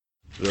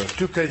There are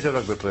two kinds of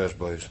rugby players,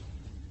 boys.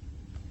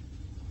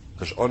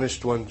 There's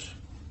honest ones,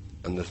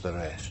 and there's the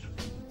rest.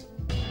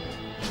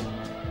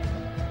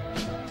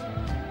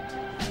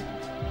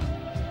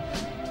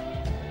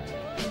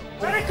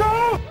 Let it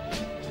go!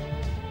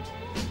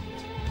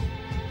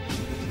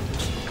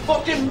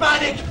 Fucking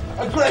manic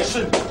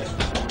aggression!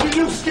 Did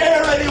you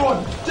scare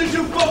anyone? Did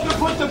you fucking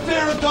put the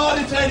fear of God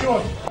into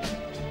anyone?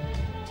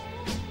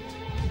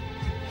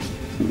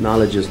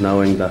 Knowledge is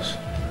knowing that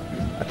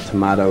a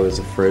tomato is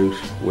a fruit.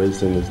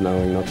 Wisdom is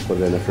knowing not to put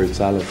it in a fruit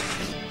salad.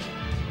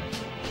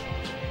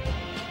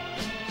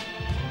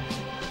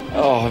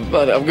 Oh,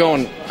 but I'm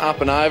going up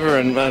and over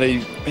and bloody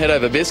head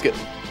over biscuit.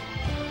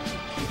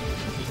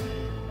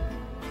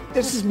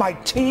 This is my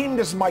team,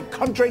 this is my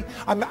country.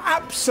 I'm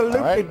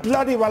absolutely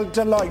bloody well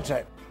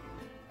delighted.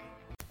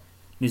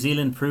 New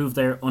Zealand proved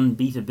their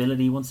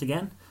unbeatability once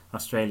again.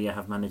 Australia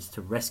have managed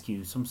to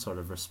rescue some sort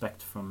of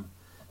respect from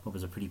what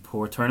was a pretty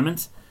poor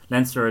tournament.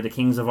 Leinster are the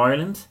kings of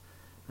Ireland,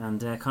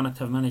 and Connacht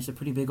have managed a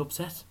pretty big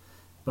upset.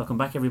 Welcome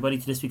back, everybody,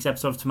 to this week's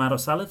episode of Tomato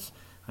Salad.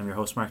 I'm your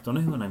host, Mark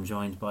Donoghue, and I'm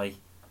joined by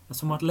a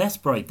somewhat less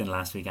bright than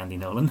last week, Andy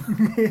Nolan.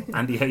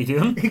 Andy, how you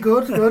doing?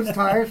 Good.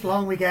 Tired.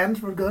 Long weekend.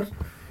 We're good.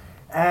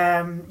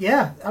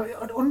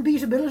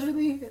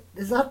 Unbeatability,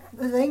 is that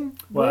a thing?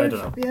 Well, I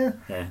don't know.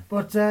 Yeah.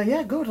 But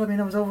good. I mean,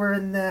 I was over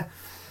in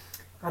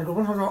I had a good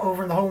one. I was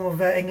over in the home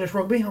of English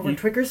rugby in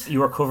Twickers. You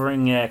were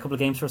covering a couple of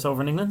games for us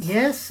over in England.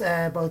 Yes,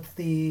 both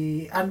let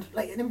me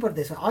put it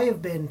this way: I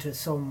have been to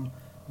some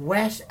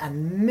wet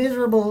and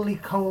miserably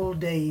cold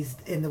days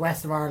in the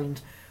west of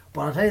Ireland.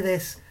 But I'll tell you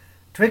this: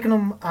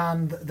 Twickenham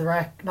and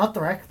the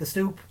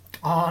Stoop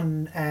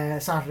on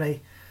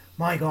Saturday.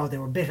 My God, they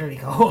were bitterly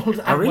cold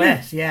and really?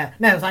 wet. Yeah.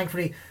 Now,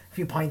 thankfully, a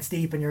few pints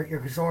deep and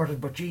you're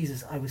sorted. But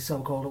Jesus, I was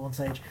so cold at one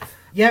stage.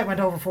 Yeah, went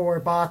over for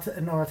Bath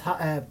and I'm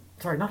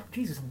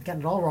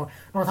getting it all wrong.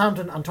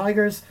 Northampton and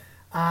Tigers,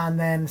 and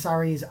then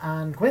Sarries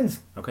and Quins.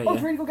 Okay,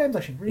 both really good games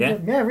actually. Really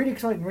good. Yeah, really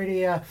exciting.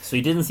 Really. So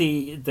you didn't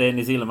see the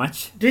New Zealand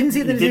match? Didn't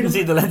see the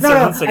Leinster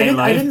Munster game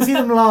live? I didn't see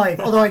them live.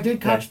 Although I did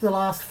catch the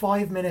last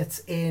 5 minutes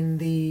in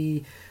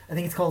the. I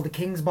think it's called the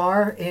King's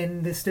Bar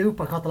in the Stoop.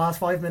 I caught the last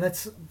 5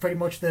 minutes, pretty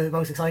much the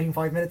most exciting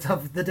 5 minutes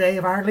of the day,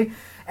 apparently.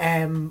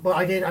 But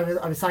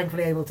I was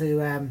thankfully able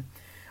to.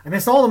 I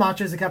missed all the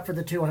matches except for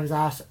the two I was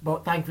at,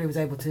 but thankfully was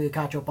able to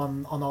catch up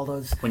on all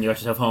those. When you got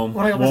yourself home,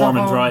 warm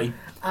and dry,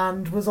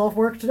 and was off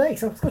work today,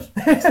 so it's good.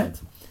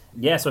 Excellent.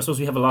 Yeah, so I suppose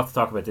we have a lot to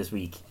talk about this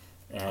week.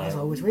 As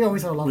always, we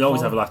always have a lot.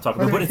 Have a lot to talk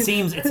about, but it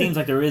seems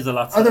like there is a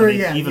lot.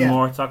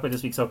 More to talk about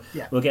this week. So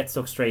we'll get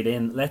stuck straight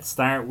in. Let's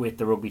start with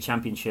the Rugby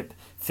Championship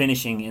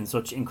finishing in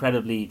such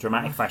incredibly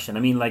dramatic fashion.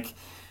 I mean, like,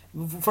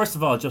 first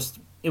of all, just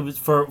it was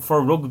for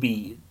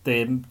rugby.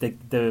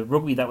 The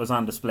rugby that was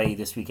on display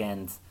this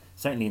weekend,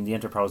 certainly in the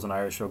Interpros and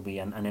Irish rugby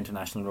and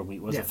international rugby,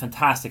 was a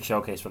fantastic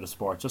showcase for the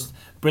sport. Just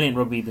brilliant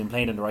rugby, being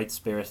played in the right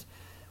spirit.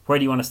 Where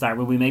do you want to start?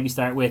 Will we maybe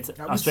start with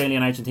Australia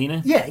and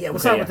Argentina? Yeah. We'll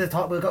start with the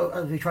top. We'll go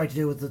as we try to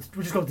do with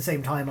we'll just go with the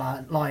same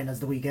timeline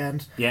as the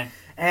weekend. Yeah.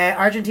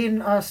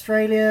 Argentina,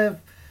 Australia,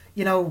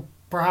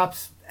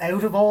 perhaps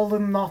out of all of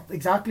them, not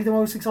exactly the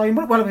most exciting.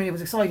 But well, I mean, it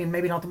was exciting.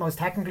 Maybe not the most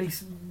technically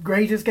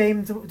greatest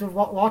game to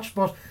watch,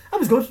 but that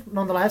was good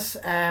nonetheless.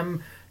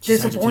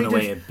 Disappointed.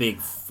 Away a big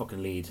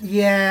fucking lead.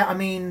 Yeah, I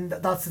mean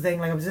that's the thing.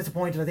 Like I was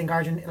disappointed. I think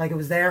it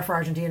was there for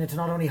Argentina to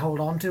not only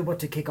hold on to but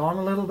to kick on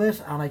a little bit,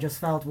 and I just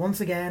felt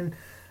once again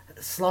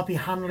sloppy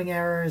handling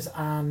errors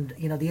and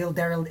the ill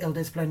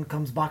discipline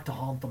comes back to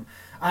haunt them.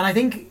 And I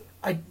think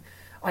I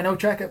know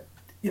Czech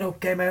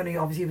came out and he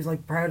obviously was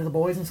like proud of the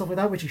boys and stuff like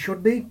that, which he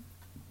should be.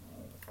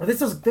 But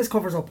this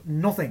covers up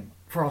nothing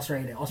for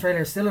Australia.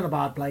 Australia is still in a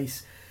bad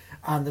place,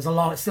 and there's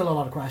still a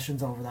lot of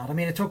questions over that. I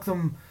mean, it took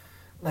them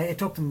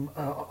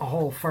a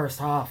whole first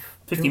half,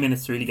 50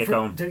 minutes to really get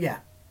going.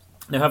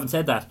 Now, having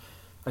said that,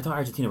 I thought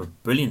Argentina were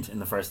brilliant in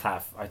the first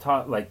half. I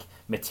thought, like,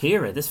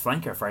 Matera, this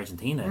flanker for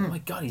Argentina, my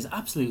God, he's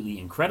absolutely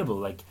incredible.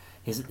 Like,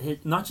 his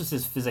not just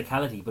his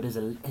physicality, but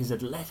his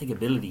athletic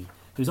ability.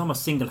 He was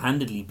almost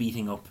single-handedly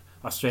beating up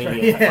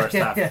Australia in the first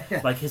half.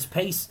 Yeah. Like, his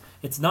pace,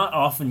 it's not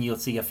often you'll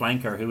see a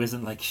flanker who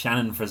isn't like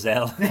Shannon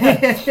Frizzell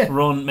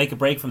make a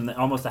break from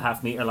almost a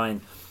half-metre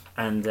line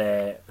and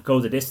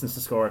go the distance to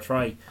score a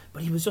try.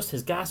 But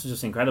his gas was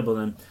just incredible,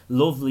 and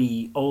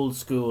lovely old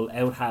school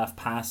out half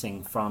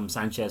passing from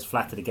Sanchez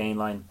flat to the gain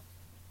line,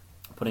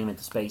 putting him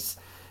into space.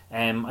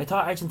 I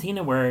thought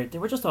Argentina were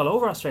just all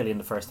over Australia in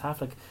the first half.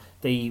 Like,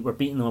 they were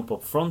beating them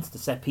up front. The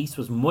set piece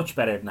was much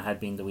better than it had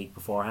been the week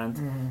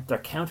beforehand. Their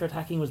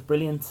counter-attacking was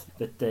brilliant.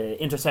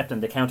 The intercept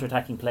and the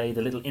counter-attacking play,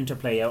 the little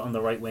interplay out on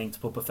the right wing to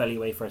put Buffelli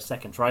away for a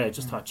second try. I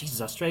just thought, Jesus,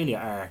 Australia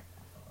are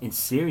in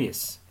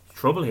serious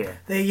trouble here.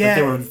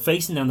 They were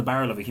facing down the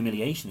barrel of a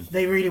humiliation.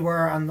 They really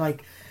were, and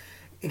like,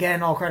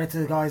 again, all credit to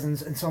the guys,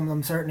 and some of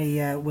them certainly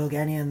Will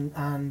Genian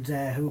and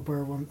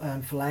Hooper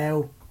and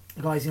Folau.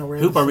 guys, you know,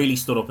 Hooper really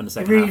stood up in the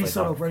second really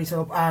half. Really stood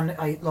up,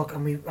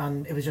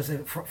 and it was just a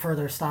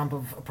further stamp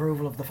of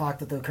approval of the fact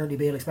that the Curly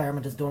Beale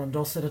experiment is done and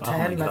dusted at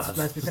 10.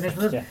 Let's be finished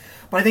with it. Yeah.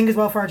 But I think as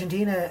well for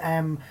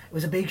Argentina, it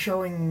was a big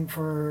showing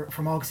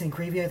from Augustine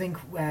Creevy. I think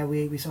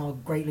we saw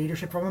great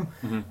leadership from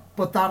him,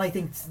 but that I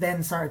think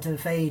then started to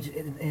fade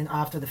in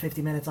after the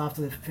 50 minutes,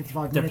 after the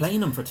 55 They're minutes.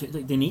 playing him for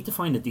they need to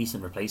find a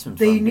decent replacement.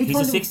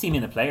 He's a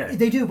 60-minute player.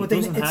 They do, but he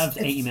doesn't have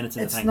 80 minutes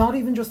in the tank. It's not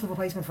even just a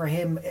replacement for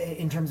him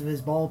in terms of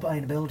his ball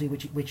playing ability,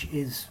 which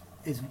is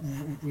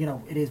you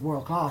know, it is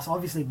world class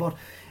obviously, but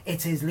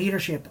it's his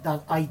leadership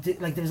that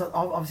there's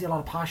obviously a lot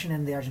of passion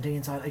in the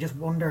Argentinian side. I just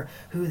wonder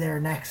who their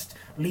next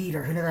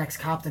leader, who their next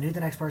captain, who the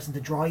next person to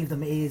drive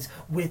them is,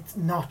 with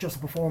not just a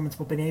performance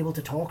but being able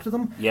to talk to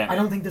them. I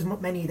don't think there's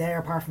many there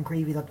apart from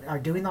Creevy that are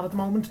doing that at the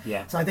moment.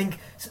 So I think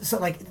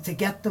to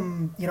get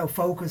them, you know,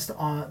 focused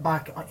on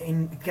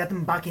get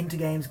them back into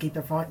games, keep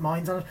their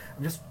minds on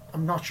it.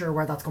 I'm not sure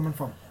where that's coming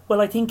from.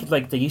 Well, I think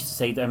like they used to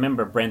say, I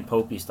remember Brent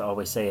Pope used to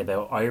always say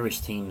about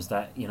Irish teams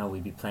that, you know,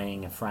 we'd be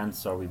playing in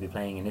France or we'd be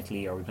playing in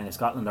Italy or we'd be playing in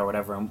Scotland or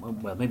whatever,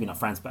 and, well, maybe not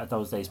France but at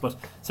those days, but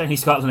certainly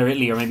Scotland or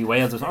Italy or maybe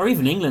Wales or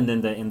even England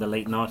in the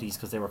late noughties,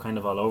 because they were kind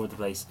of all over the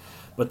place,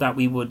 but that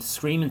we would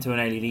scream into an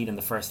early lead in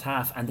the first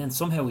half and then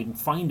somehow we'd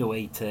find a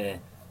way to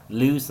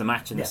lose the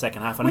match in the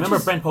second half. And I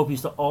remember Brent Pope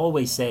used to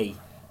always say,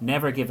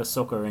 never give a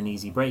sucker an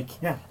easy break.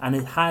 And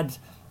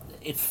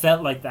it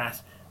felt like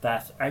that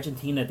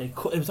Argentina, it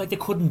was like they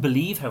couldn't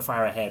believe how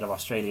far ahead of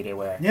Australia they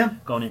were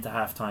going into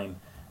half time.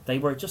 They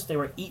were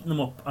eating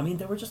them up. I mean,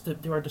 they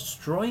were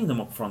destroying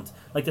them up front.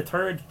 Like the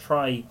third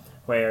try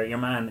where your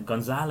man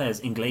Gonzalez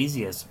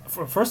Iglesias,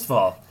 first of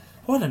all,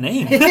 what a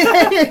name.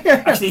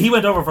 Actually, he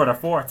went over for their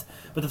fourth.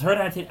 But the third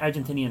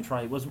Argentinian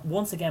try was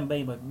once again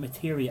made by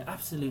Materia,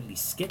 absolutely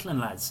skittling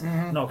lads.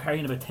 No,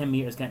 carrying about 10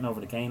 metres, getting over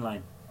the gain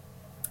line.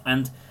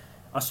 And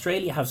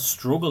Australia have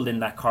struggled in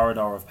that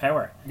corridor of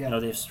power. You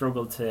know, they've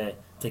struggled to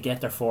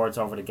get their forwards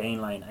over the gain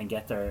line and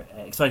get their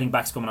exciting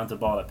backs coming onto the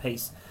ball at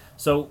pace.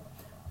 So,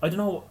 I don't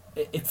know,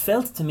 it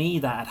felt to me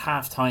that at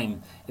half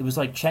time it was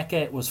like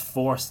Cheika was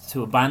forced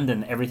to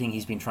abandon everything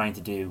he's been trying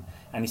to do,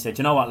 and he said,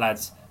 you know what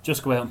lads,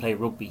 just go out and play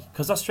rugby.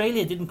 Because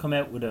Australia didn't come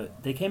out with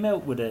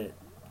it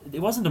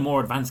wasn't a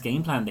more advanced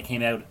game plan. They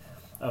came out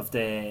of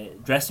the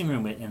dressing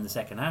room in the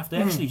second half.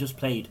 They actually just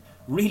played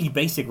really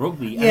basic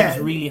rugby, and it was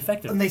really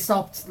effective. And they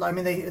stopped. I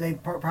mean, they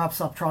perhaps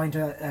stopped trying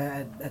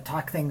to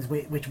attack things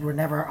which were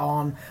never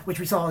on, which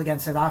we saw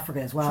against South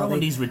Africa as well.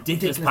 Throwing these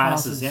ridiculous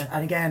passes, yeah.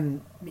 And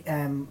again,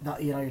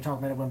 that, you know, you're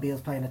talking about it when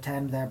Beale's playing a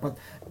 10 there, but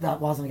that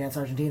wasn't against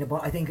Argentina.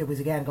 But I think it was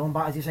again going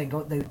back, as you're saying,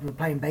 they were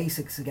playing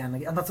basics again,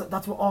 and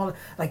that's what all,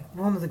 like,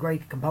 one of the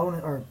great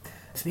component or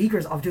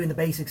speakers of doing the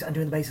basics and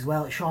doing the basics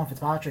well is Sean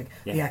Fitzpatrick,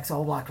 the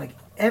ex-All Black. Like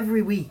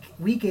every week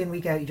in,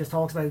 week out, he just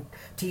talks about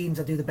teams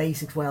that do the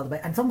basics well,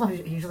 and sometimes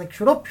he's just like,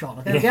 shut up, Sean,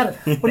 I don't get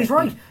it, but he's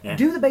right.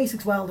 Do the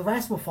basics well, the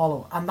rest will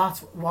follow. And that's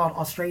what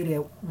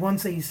Australia,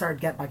 once they started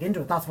to get back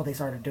into it, that's what they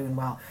started doing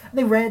well. And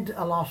they read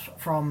a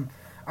lot from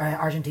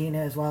Argentina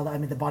as well. I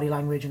mean, the body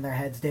language and their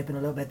heads dipping a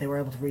little bit, they were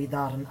able to read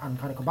that and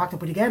kind of come back to it.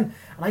 But again,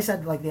 and I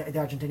said, like, the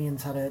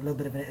Argentinians had a little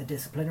bit of a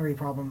disciplinary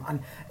problem,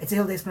 and it's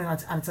ill discipline,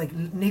 and it's like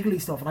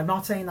niggly stuff. And I'm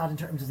not saying that in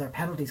terms of their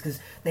penalties, because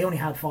they only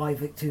had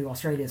 5 to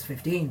Australia's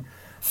 15.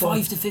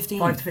 5 to 15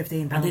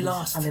 penalties,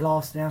 and they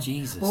lost. Yeah.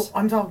 Jesus. Well,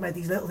 I'm talking about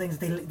these little things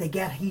that they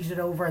get heated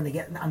over, and they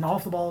get and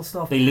off the ball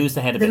stuff. They lose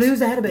the head of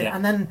it.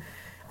 And then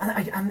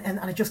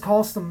and it just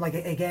costs them, like,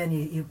 again,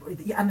 you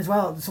and as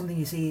well, something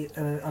you see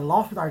a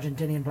lot with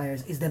Argentinian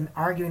players is them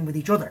arguing with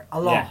each other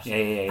a lot.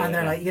 And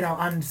they're like, you know,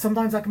 and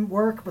sometimes that can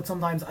work, but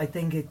sometimes I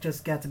think it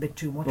just gets a bit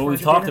too much. Well, we've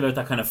talked about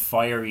that kind of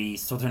fiery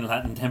Southern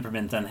Latin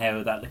temperament and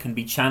how that can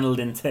be channeled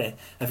into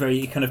a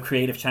very kind of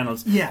creative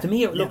channels. To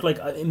me, it looked like,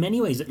 in many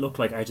ways, it looked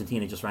like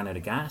Argentina just ran out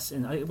of gas,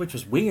 which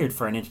was weird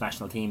for an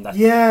international team. That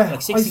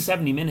like 60,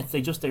 70 minutes,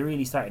 they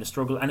really started to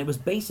struggle, and it was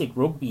basic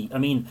rugby. I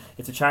mean,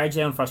 it's a charge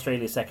down for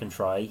Australia's second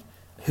try.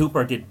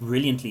 Hooper did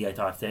brilliantly, I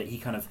thought. That he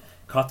kind of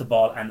caught the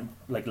ball and,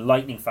 like,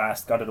 lightning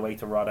fast, got it away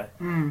to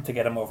Rodda to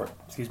get him over,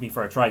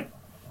 for a try.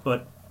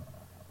 But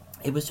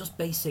it was just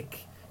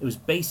basic. It was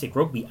basic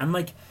rugby. And,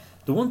 like,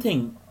 the one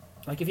thing,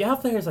 like, if you have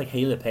players like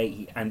Haile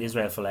Pay and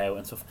Israel Folau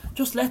and stuff,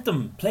 just let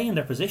them play in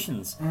their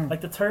positions.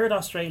 Like the third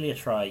Australia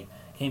try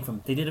came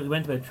from, we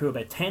went through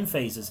about 10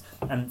 phases,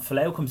 and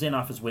Folau comes in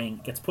off his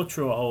wing, gets put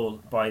through a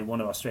hole by one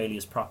of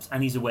Australia's props,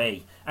 and he's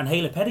away. And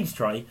Haile Petty's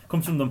try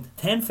comes from them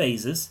 10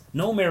 phases,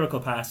 no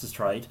miracle passes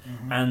tried,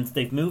 and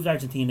they've moved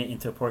Argentina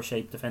into a poor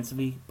shape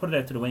defensively, put it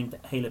out to the wing,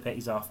 Haile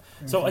Petty's off.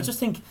 So I just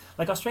think,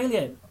 like,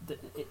 Australia,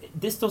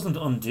 this doesn't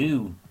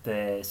undo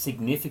the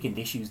significant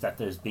issues that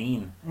there's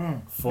been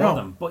for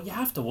them, but you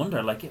have to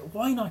wonder, like,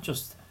 why not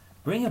just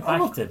bring it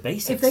back to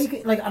basics? If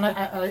they, like, and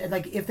I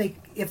like, if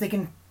they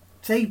can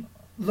say,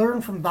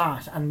 learn from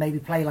that and maybe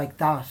play like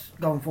that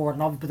going forward,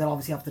 but they'll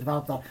obviously have to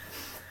develop that.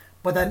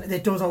 But then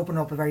it does open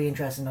up a very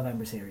interesting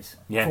November series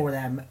for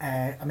them.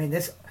 I mean,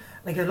 this,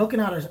 like, you're looking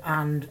at it,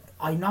 and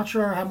I'm not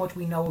sure how much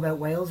we know about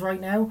Wales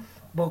right now,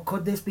 but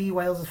could this be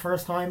Wales'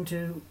 first time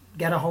to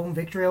get a home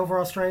victory over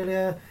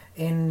Australia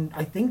in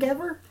I think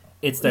ever.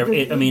 It's their.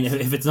 I mean,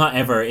 if it's not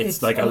ever,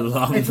 it's like a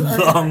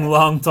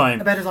long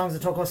time. About as long as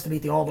it took us to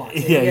beat the All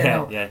Blacks.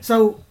 Yeah.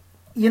 So,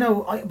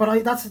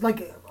 that's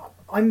like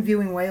I'm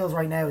viewing Wales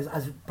right now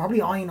as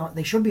probably eyeing.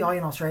 They should be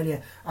eyeing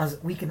Australia as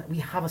we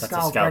have a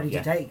scalp ready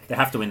to take. They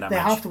have to win that. They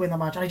match. have to win that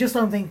match, and I just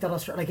don't think that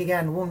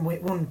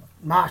one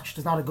match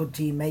does not a good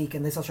team make,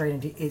 and this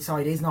Australian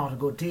side is not a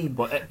good team.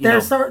 But they are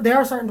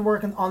starting to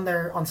work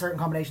on certain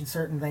combinations,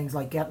 certain things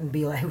like getting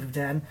Beale out of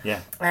 10.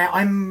 Yeah,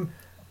 I'm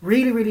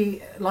really,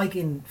 really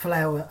liking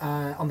Folau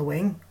on the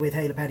wing with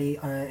Haley Petty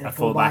in a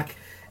full-back.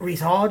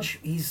 Reece Hodge,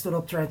 he's stood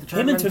up throughout the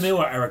tournament. Him and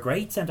Tamua are a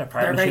great centre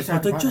partnership,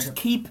 but they just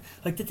keep,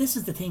 this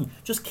is the thing,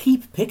 just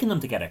keep picking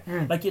them together.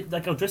 Like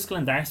O'Driscoll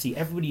and Darcy,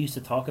 everybody used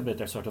to talk about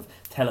their sort of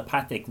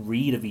telepathic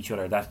read of each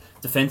other, that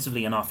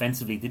defensively and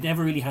offensively, they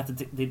never really had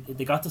to,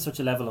 they got to such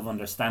a level of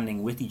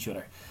understanding with each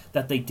other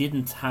that they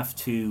didn't have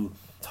to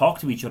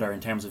talk to each other in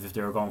terms of if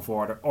they were going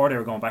forward or they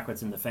were going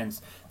backwards in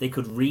defence. They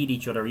could read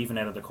each other even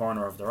out of the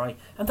corner of their eye,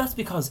 and that's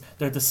because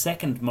they're the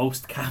second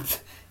most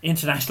capped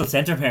international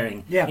centre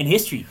pairing in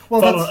history,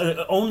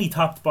 only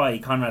topped by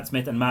Conrad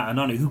Smith and Matt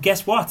Anonu, who,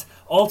 guess what,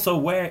 also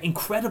were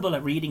incredible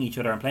at reading each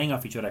other and playing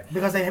off each other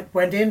because they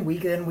went in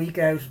week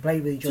out,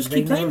 played with each other. Just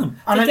keep playing them.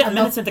 They're getting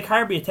minutes into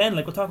Carby at 10.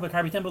 Like, we'll talk about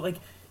Carby 10, but like,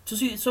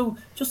 just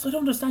I don't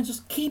understand.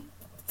 Just keep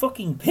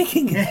fucking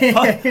picking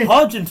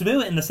Hodge and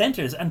Tamua in the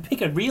centres and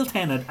pick a real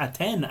 10 at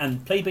 10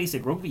 and play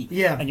basic rugby.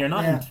 And you're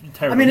not in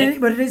terrible. I mean,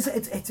 but it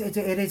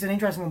is an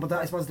interesting one. But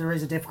I suppose there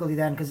is a difficulty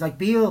then because like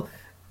Beale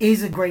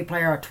is a great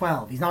player at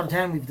 12. He's not a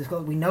 10. We've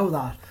discussed. We know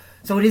that.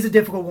 So it is a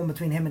difficult one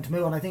between him and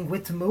Tamua. And I think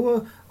with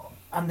Tamua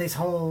and this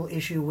whole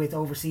issue with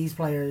overseas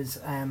players,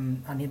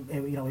 and him,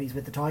 he's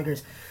with the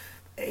Tigers.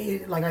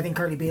 I think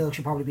Curly Beale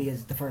should probably be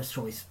the first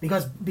choice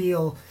because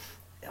Beale.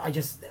 I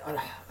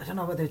don't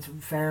know whether it's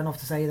fair enough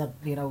to say that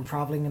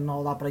travelling and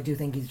all that, but I do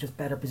think he's just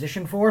better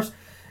positioned for it.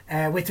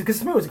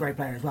 Because Tamua is a great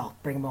player as well.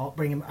 Bring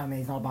him. I mean,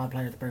 he's not a bad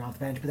player to bring off the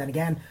bench, but then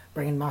again,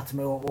 bringing Matt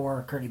Tamua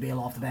or Curly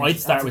Beale off the bench. I'd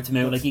start with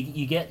Tamua. Like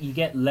you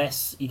get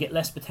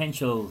less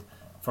potential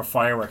for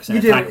fireworks and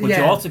attack, but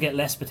you also get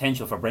less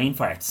potential for brain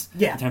farts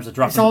in terms of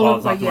dropping the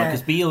balls off the mark.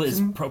 Because Beale is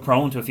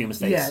prone to a few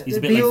mistakes. He's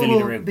a bit like Philly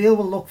the Roo. Beale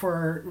will look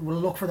for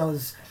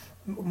those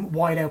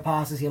wide out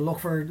passes. He'll look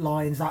for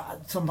lines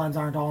that sometimes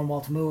aren't on.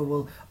 While Tamua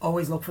will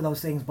always look for those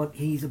things, but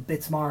he's a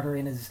bit smarter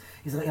in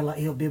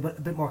he'll be a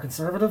bit more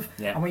conservative.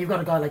 And when you've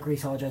got a guy like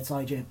Reece Hodge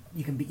outside you,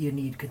 you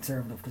need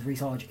conservative because Reece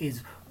Hodge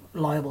is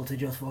liable to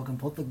just fucking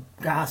put the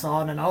gas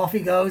on and off he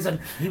goes, and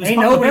he was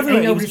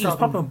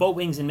popping on both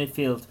wings in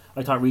midfield.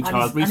 I thought Reece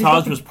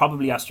Hodge was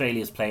probably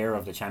Australia's player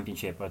of the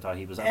championship. I thought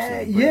he was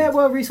absolutely brilliant.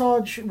 Well, Reece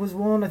Hodge was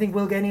one. I think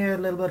Will Genia a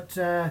little bit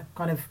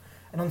kind of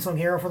an unsung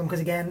hero for them because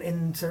again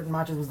in certain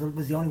matches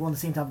was the only one that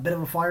seemed to have a bit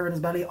of a fire in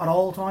his belly at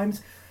all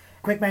times.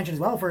 Quick mention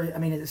as well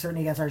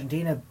certainly against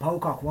Argentina,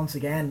 Pocock once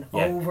again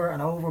over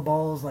and over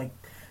balls like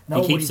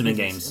he keeps them in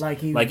games.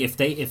 Like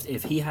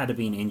if he had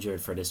been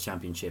injured for this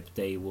championship,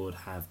 they would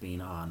have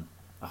been on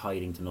a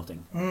hiding to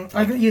nothing.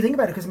 You think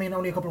about it because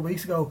only a couple of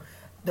weeks ago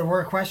there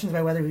were questions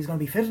about whether he was going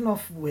to be fit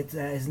enough with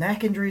his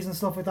neck injuries and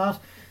stuff like that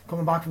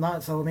coming back from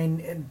that. So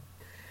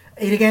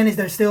it again is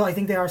I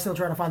think they are still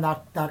trying to find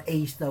that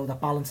 8 though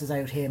that balances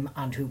out him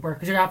and Hooper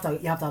because you have to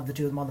have the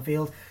two of them on the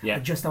field. I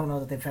just don't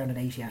know that they've found an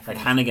 8 yet. Like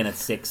Hannigan at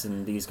 6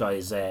 and these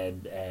guys.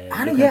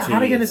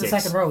 Hannigan is the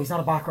second row. He's not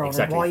a back row.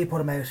 Exactly. Why you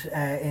put him out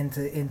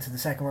into the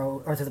second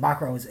row or to the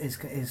back row is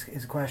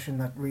a question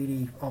that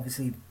really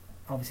obviously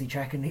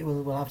checking he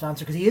will have to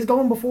answer because he is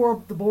going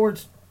before the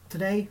board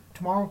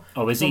tomorrow.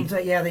 Oh, is he?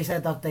 They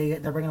said that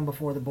they're bringing him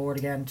before the board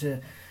again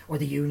or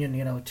the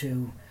union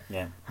to.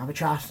 Have a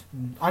chat.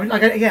 I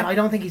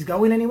don't think he's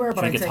going anywhere.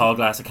 But drink a tall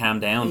glass of calm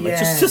down.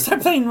 Just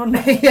start playing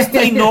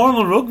play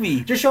normal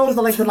rugby. Just show us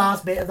the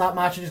last bit of that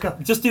match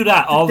and just do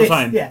that all the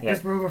time.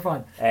 Just prove we're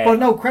fine. But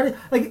no credit.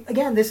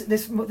 This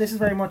is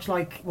very much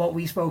like what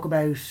we spoke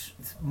about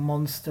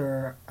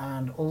Munster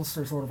and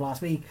Ulster sort of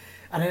last week,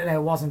 and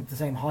it wasn't the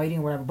same hiding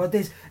or whatever. But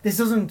this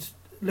doesn't.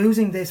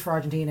 Losing this for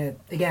Argentina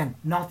again,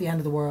 not the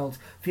end of the world.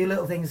 A few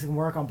little things they can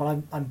work on,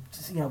 but I'm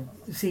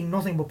seeing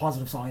nothing but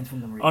positive signs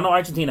from them. Really. Oh no,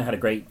 Argentina had a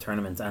great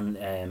tournament, and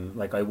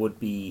it'll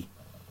be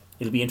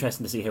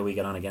interesting to see how we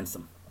get on against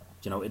them.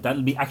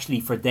 That'll be actually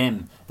for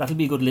them. That'll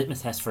be a good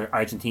litmus test for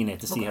Argentina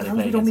to see how they play.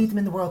 If we don't meet them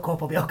in the World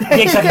Cup, I'll be okay.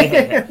 Yeah,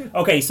 exactly.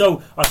 Okay,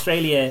 so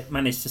Australia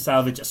managed to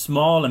salvage a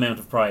small amount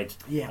of pride.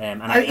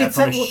 And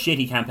from a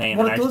shitty campaign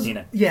in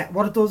Argentina.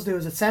 What it does do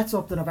is it sets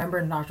up the November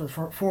Internationals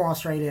for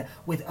Australia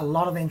with a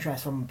lot of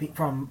interest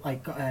from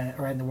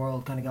around the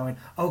world, kind of going,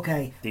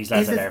 okay, these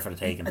lads are there for the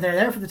taking. They're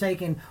there for the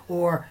taking,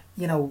 or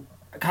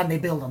can they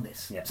build on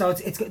this? So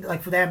it's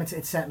like for them,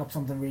 it's setting up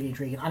something really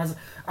intriguing. And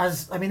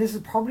as this is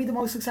probably the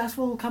most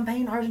successful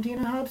campaign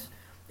Argentina had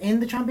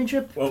in the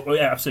championship. Oh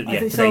yeah, absolutely.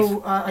 To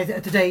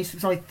date.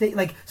 So I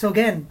think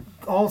again,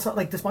 also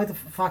despite the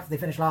fact that they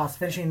finished last,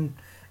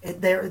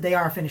 they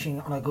are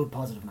finishing on a good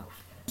positive note.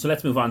 So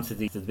let's move on to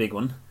the big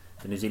one,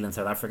 the New Zealand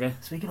South Africa.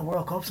 Speaking of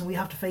World Cups, and we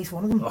have to face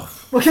one of them.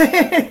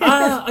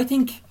 I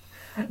think.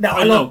 No,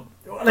 I know.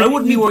 I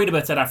wouldn't be worried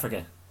about South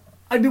Africa.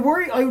 I'd be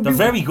worried. They're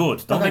very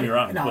good. Don't get me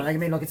wrong. No, like I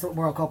mean, look, it's the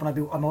World Cup, and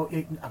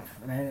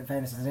in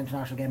fairness, it's an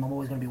international game. I'm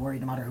always going to be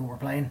worried no matter who we're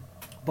playing.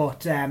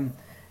 But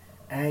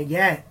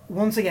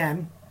once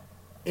again,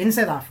 in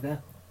South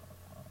Africa,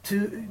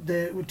 two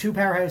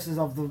powerhouses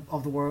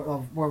of the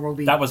world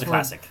rugby. That was a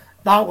classic.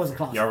 That was a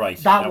classic. You're right.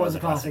 That was a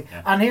classic.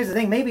 Yeah. And here's the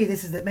thing: maybe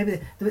this is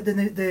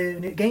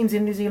the games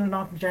in New Zealand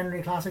not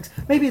generally classics.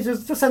 Maybe it's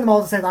just send them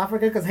all to South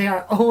Africa because they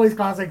are always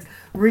classics.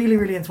 Really,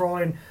 really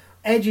enthralling,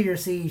 edge of your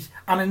seat,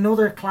 and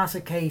another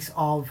classic case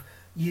of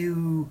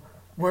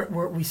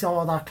we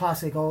saw that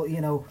classic.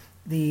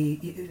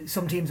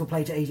 Some teams will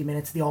play to 80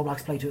 minutes. The All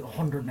Blacks play to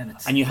 100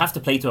 minutes. And you have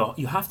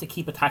to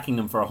keep attacking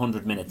them for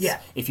 100 minutes. Yeah.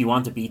 If you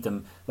want to beat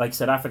them, like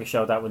South Africa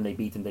showed that when they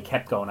beat them, they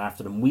kept going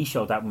after them. We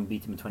showed that when we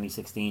beat them in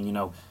 2016.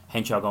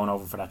 Henshaw going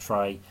over for that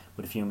try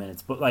with a few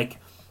minutes. But like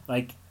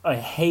I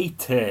hate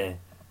to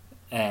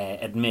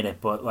admit it,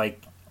 but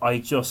like I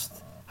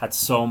just had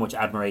so much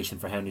admiration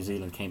for how New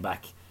Zealand came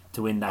back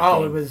to win that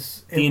game. It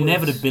was the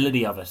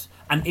inevitability of it,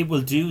 and it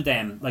will do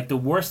them like the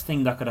worst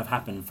thing that could have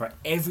happened for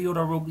every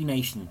other rugby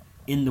nation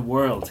in the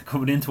world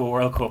coming into a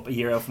World Cup a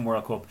year out from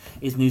World Cup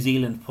is New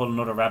Zealand pull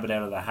another rabbit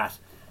out of the hat.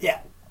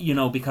 Yeah.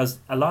 Because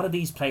a lot of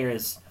those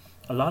players,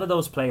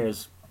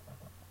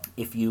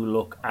 if you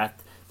look at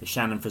the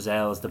Shannon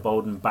Frizzels, the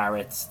Bowden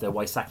Barretts, the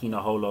Waisaki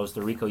Naholos,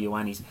 the Rico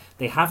Ioannis,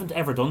 they haven't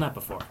ever done that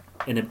before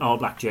in an all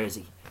black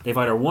jersey. They've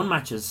either won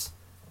matches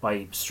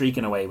by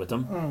streaking away with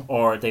them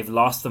or they've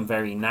lost them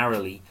very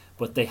narrowly,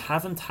 but they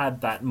haven't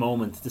had that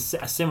moment,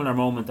 a similar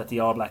moment that the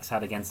All Blacks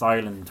had against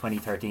Ireland in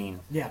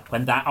 2013,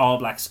 when that All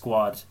Black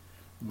squad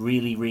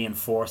really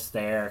reinforced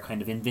their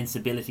kind of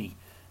invincibility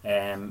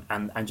and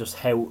just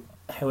how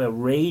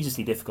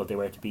outrageously difficult they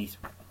were to beat.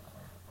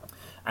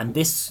 And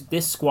this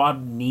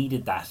squad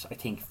needed that, I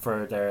think,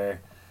 for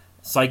their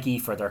psyche,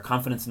 for their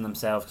confidence in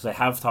themselves, because I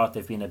have thought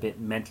they've been a bit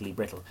mentally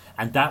brittle,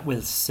 and that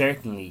will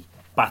certainly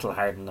battle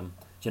harden them.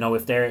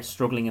 If they're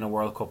struggling in a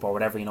World Cup or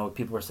whatever,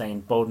 people were saying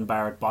Bowden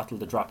Barrett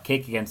bottled the drop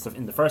kick in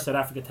the first South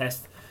Africa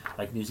test.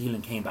 Like New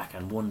Zealand came back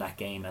and won that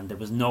game, and there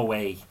was no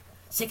way.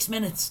 6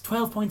 minutes,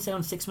 12 points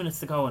down, 6 minutes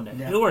to go, and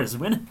yours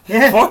winning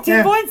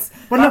 14 points.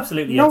 But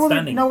absolutely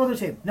outstanding. No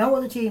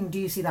other team. Do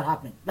you see that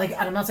happening? Like,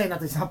 and I'm not saying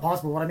that it's not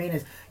possible. What I mean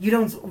is,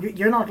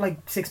 you're not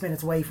like 6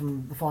 minutes away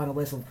from the final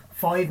whistle,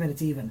 5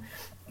 minutes even.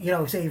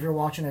 Say if you're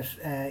watching it,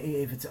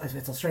 if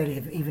it's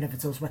Australia, even if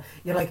it's us,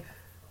 you're like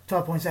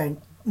 12 points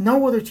down.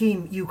 No other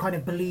team you kind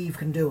of believe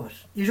can do it.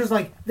 You're just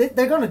like,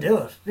 they're going to do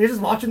it. You're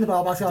just watching the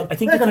All Blacks. I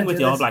think the thing with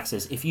the All Blacks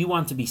is, if you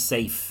want to be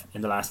safe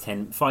in the last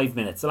 5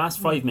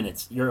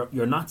 minutes, you're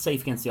not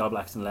safe against the All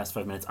Blacks in the last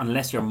 5 minutes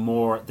unless you're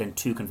more than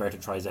 2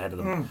 converted tries ahead of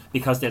them,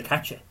 because they'll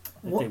catch you.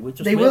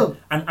 They will.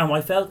 And I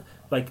felt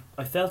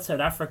South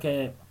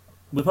Africa.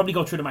 We'll probably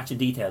go through the match in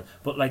detail,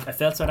 but like I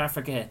felt South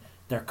Africa,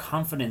 their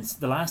confidence,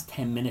 the last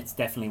 10 minutes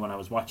definitely when I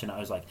was watching it, I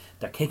was like,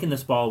 they're kicking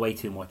this ball way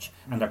too much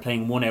and they're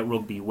playing one out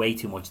rugby way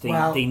too much.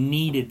 They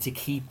needed to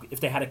keep, if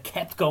they had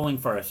kept going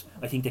for it,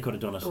 I think they could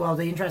have done it. Well,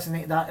 the interesting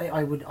thing, that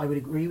I would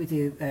agree with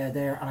you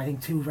there, and I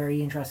think 2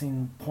 very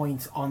interesting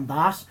points on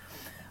that.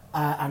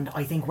 And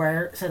I think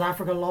where South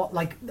Africa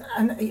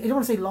and I don't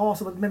want to say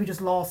lost, but maybe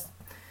just lost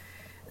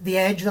the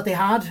edge that they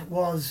had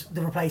was the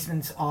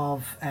replacements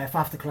of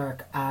Faf de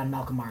Klerk and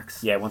Malcolm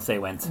Marx. Yeah, once they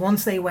went,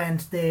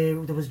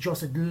 there was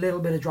just a little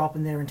bit of drop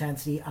in their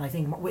intensity, and I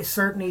think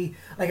certainly,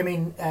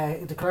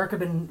 de Klerk had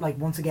been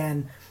once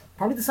again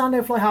probably the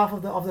standout fly half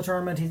of the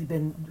tournament. He's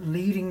been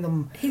leading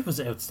them. He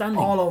was outstanding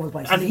all over the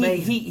place, and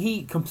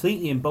he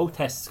completely in both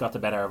tests got the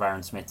better of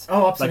Aaron Smith.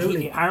 Oh,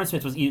 absolutely. Aaron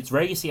Smith was. It's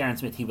rare you see Aaron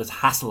Smith. He was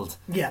hassled.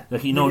 Yeah,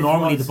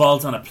 normally the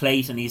ball's on a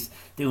plate and he's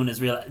doing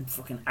his real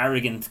fucking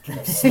arrogant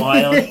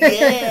smile.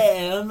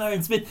 Yeah, I'm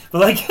Aaron Smith.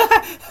 But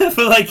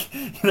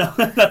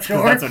that's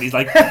what he's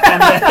like.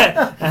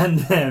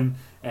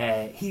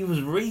 He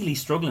was really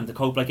struggling to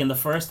cope. Like in the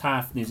first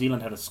half, New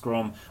Zealand had a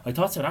scrum. I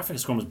thought South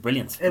Africa's scrum was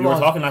brilliant. We were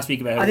talking last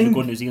week about how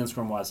good New Zealand's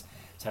scrum was.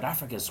 South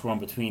Africa's scrum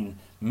between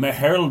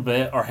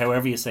Meherlbe, or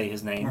however you say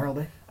his name,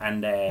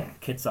 and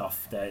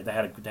Kitsoff. They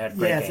had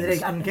great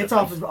games. And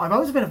Kitsoff, I've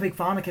always been a big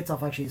fan of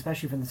Kitsoff, actually,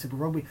 especially from the Super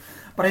Rugby.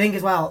 But I think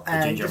as well,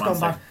 just going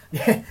back,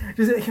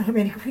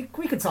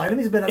 we could sign him.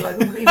 He's a bit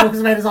he looks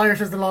about as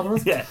Irish as a lot of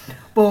us. Yeah.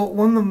 But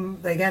one of them,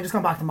 again, just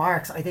going back to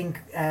Marks, I think.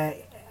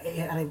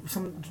 And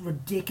some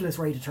ridiculous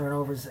rate of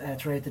turnovers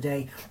throughout the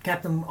day,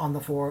 kept them on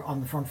the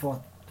front foot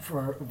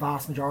for a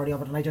vast majority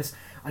of it, and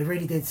I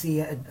really did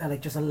see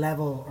just a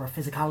level or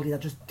physicality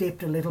that just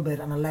dipped a little bit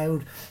and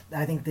allowed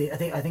I think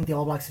the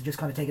All Blacks to just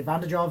kind of take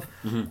advantage of,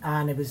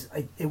 and it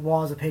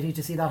was a pity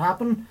to see that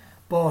happen.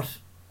 But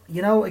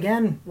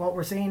again, what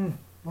we're seeing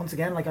once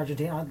again, like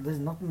Argentina, there's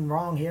nothing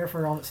wrong here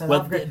for South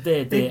Africa.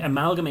 The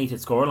amalgamated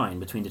scoreline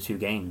between the two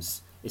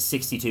games is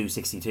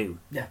 62-62.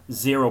 Yeah,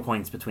 0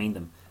 points between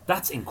them.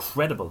 That's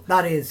incredible.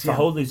 That is, to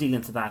hold New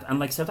Zealand to that. And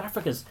like South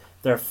Africa's,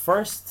 their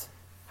first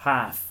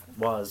half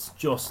was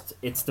just,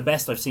 it's the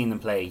best I've seen them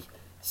play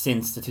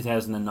since the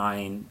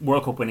 2009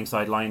 World Cup winning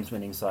side, Lions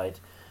winning side.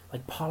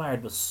 Like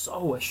Pollard was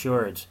so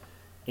assured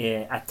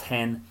at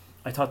 10.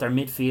 I thought their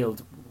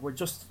midfield were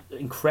just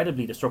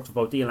incredibly destructive.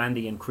 Both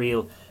Delandy and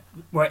Creel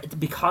were,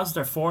 because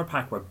their forward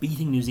pack were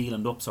beating New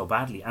Zealand up so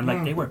badly, and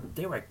like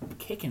they were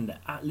kicking the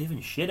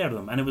living shit out of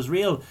them, and it was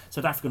real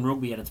South African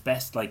rugby at its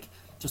best, like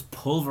just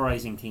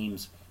pulverising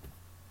teams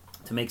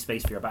to make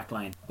space for your back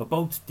line. But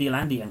both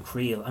Delandy and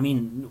Creel, I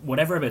mean,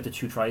 whatever about the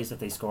 2 tries that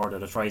they scored, or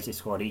the tries they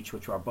scored each,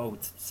 which were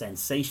both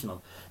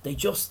sensational, they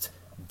just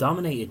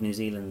dominated New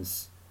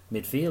Zealand's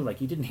midfield.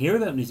 Like, you didn't hear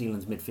about New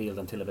Zealand's midfield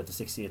until about the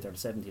 60th or the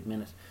 70th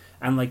minute.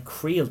 And like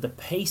Creel, the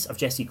pace of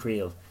Jesse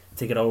Creel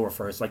to get over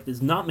first, like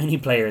there's not many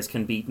players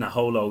can beat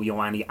Naholo,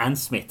 Ioane and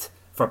Smith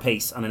for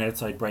pace on an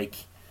outside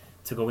break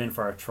to go in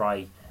for a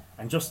try.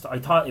 And just, I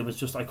thought it was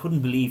just, I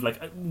couldn't believe,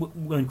 like,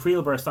 when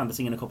Creel burst on the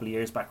scene a couple of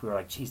years back, we were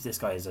like, geez, this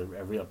guy is a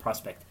real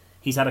prospect.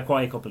 He's had a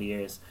quiet couple of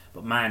years,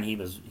 but man,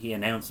 he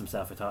announced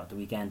himself, I thought, at the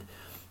weekend.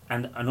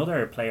 And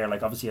another player,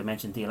 like, obviously I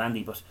mentioned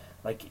Delandy, but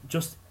like,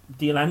 just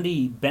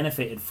Delandy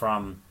benefited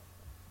from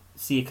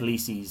Sia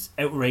Khaleesi's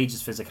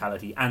outrageous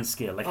physicality and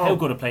skill. Like, how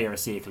good a player is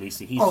Sia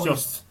Khaleesi?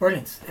 He's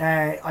brilliant.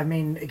 I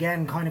mean,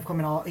 again, kind of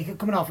coming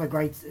off a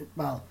great,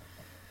 well,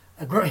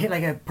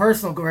 like a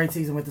personal great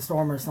season with the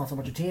Stormers, not so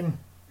much a team.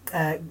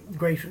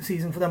 Great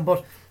season for them,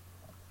 but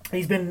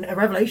he's been a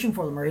revelation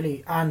for them,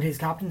 really, and his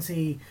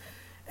captaincy,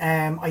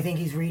 I think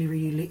he's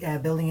really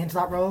building into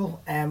that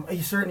role.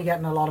 He's certainly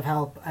getting a lot of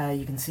help,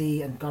 you can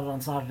see, and got it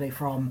on Saturday,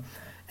 from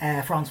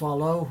Francois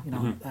Lowe,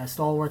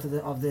 stalwart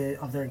of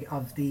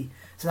the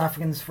South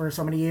Africans for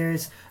so many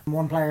years.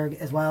 One player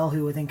as well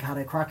who I think had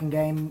a cracking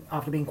game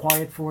after being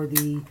quiet for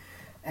the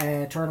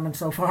tournament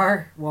so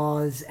far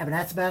was Eben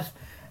Etzebeth,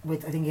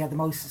 with, I think he had the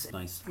most,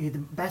 he had the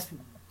best.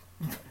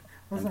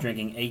 I'm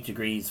drinking 8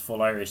 Degrees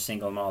full Irish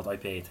single malt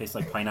IPA. It tastes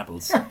like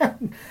pineapples.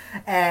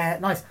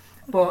 Nice.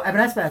 But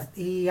Eben Etzebeth,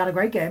 he had a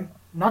great game.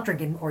 Not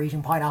drinking or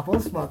eating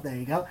pineapples, but there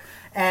you go.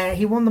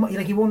 He won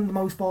the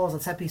most balls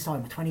at set piece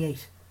time with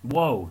 28.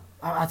 Whoa!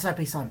 At set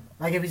piece time,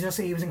 like, it was just,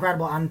 he was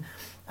incredible. And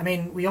I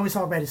mean, we always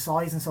talk about his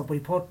size and stuff, but he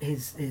put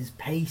his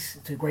pace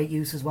to great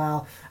use as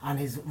well, and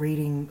his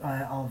reading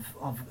of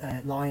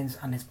lines,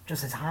 and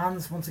his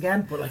hands once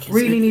again. But like,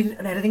 needed,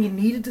 and I think he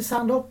needed to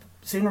stand up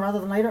sooner rather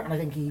than later, and I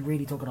think he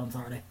really took it on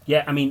Saturday.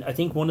 Yeah, I mean, I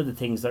think one of the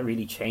things that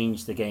really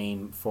changed the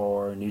game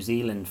for New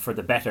Zealand for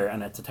the better,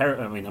 and it's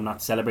I mean, I'm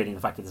not celebrating the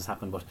fact that this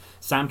happened, but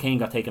Sam Cane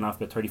got taken off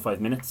about 35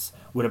 minutes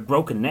with a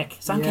broken neck.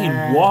 Sam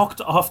Cane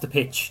walked off the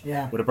pitch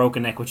with a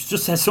broken neck, which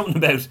just says something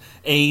about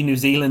A, New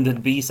Zealand,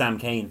 and B, Sam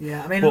Cane.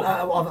 Yeah, I mean, and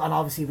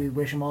obviously we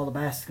wish him all the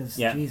best, because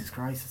Jesus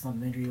Christ, it's not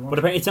an injury you want. But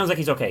apparently it sounds like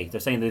he's okay.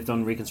 They're saying they've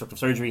done reconstructive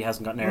surgery, he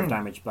hasn't got nerve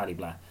damage, blah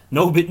blah.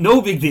 No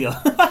big deal.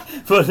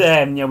 But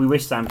we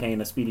wish Sam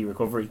Cane a speedy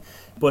recovery.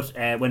 But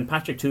when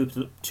Patrick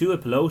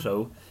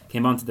Tuipulotu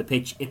came onto the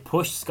pitch, it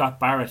pushed Scott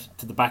Barrett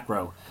to the back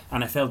row,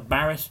 and I felt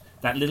Barrett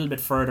that little bit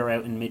further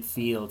out in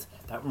midfield,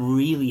 that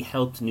really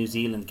helped New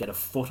Zealand get a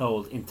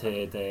foothold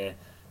into the,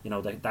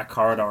 that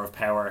corridor of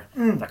power,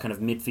 that kind of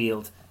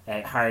midfield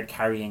hard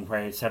carrying,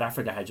 where South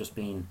Africa had just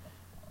been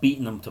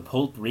beating them to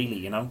pulp,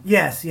 really,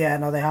 Yes, yeah,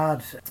 no, they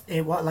had.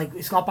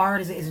 Like, Scott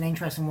Barrett is an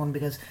interesting one,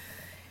 because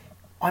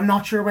I'm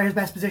not sure where his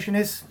best position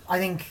is. I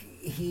think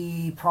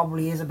he is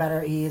probably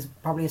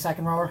a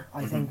second rower.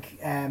 I think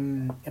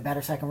a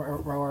better second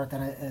rower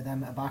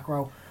than a back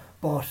row.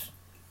 But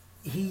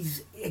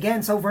he's,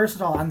 again, so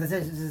versatile, and this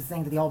is the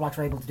thing that the All Blacks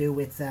are able to do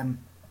with the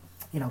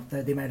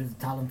amount of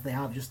talent they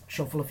have. Just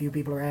shuffle a few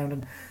people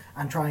around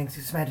and try and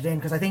cement it in.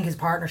 Because I think his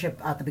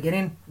partnership at the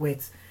beginning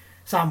with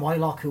Sam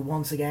Whitelock, who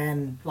once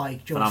again,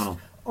 like, just phenomenal,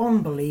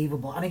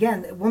 unbelievable. And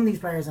again, one of these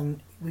players, and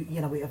we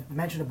have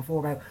mentioned it before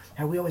about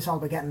how we always talk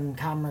about getting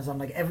cameras on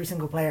like every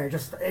single player,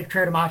 just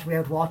throughout a match, we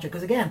have to watch it,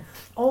 because again,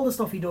 all the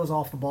stuff he does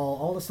off the ball,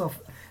 all the stuff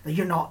that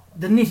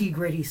the nitty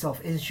gritty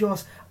stuff is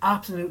just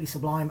absolutely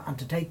sublime. And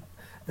to take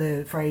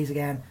the phrase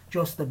again,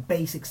 just the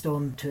basics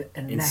done to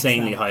an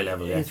insanely high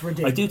level. Yeah, it's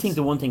ridiculous. I do think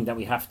the one thing that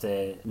we have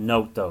to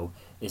note though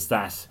is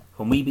that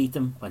when we beat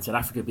them, when South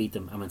Africa beat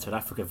them, and when South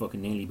Africa fucking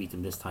nearly beat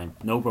them this time,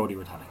 no Brodie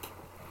Retallick.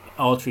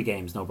 All 3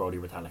 games, no Brodie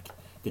Retallick.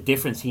 The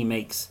difference he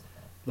makes,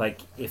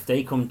 like, if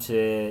they come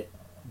to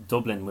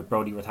Dublin with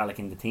Brodie Retallick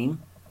in the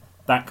team,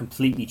 that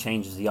completely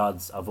changes the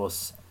odds of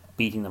us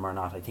beating them or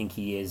not. I think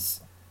he is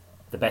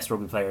the best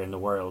rugby player in the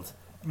world,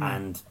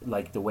 and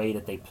like the way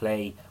that they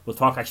play, we'll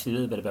talk actually a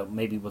little bit about,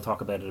 maybe we'll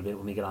talk about it a bit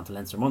when we get on to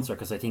Leinster-Munster,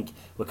 because I think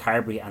with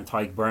Carberry and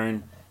Tyke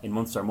Byrne in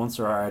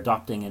Munster are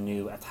adopting a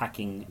new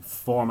attacking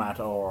format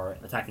or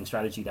attacking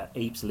strategy that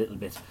apes a little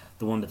bit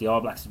the one that the All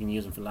Blacks have been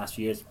using for the last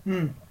few years.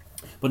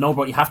 But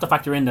no, you have to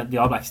factor in that the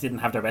All Blacks didn't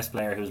have their best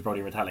player, who was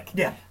Brodie Retallick.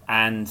 Yeah.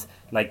 And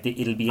like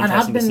it'll be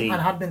interesting to see. And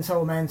had been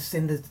so immense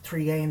in the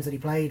 3 games that he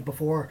played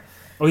before.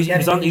 Oh, he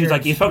was probably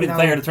the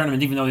player of the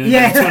tournament, even though he was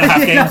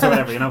 2.5 games or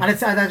whatever, And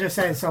that just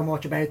says so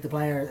much about the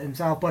player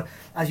himself. But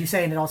as you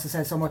say, and it also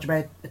says so much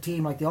about a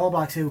team like the All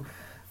Blacks, who,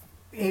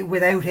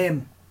 without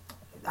him,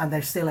 and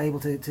they're still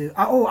able to.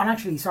 Oh, and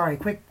actually, sorry,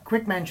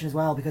 quick mention as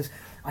well, because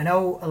I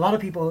know a lot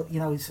of people,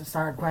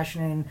 started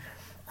questioning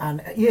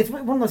And it's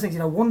one of those things,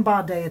 one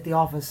bad day at the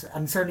office,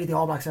 and certainly the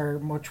All Blacks are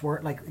much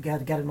worse,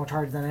 get it much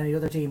harder than any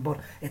other team, but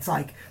it's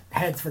like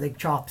heads for the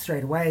chop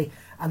straight away.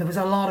 And there was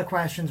a lot of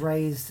questions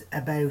raised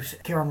about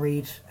Kieran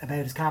Reid,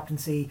 about his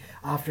captaincy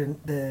after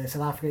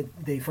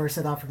the first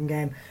South African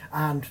game,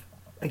 and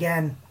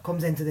again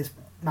comes into this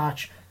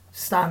match,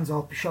 stands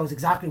up, shows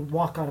exactly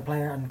what kind of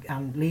player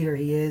and leader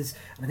he is,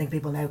 and I think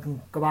people now can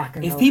go back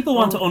and if people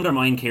want to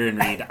undermine Kieran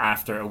Reid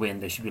after a win,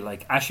 they should be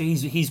like, actually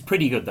he's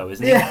pretty good though,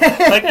 isn't he?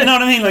 Like, you know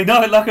what I mean? Like,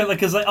 no, look at, like,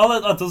 because like, all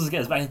it does is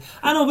get us back.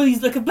 I know, but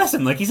he's like, bless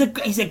him, like he's a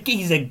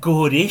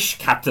good-ish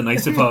captain, I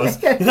suppose.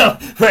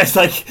 Whereas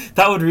like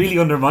that would really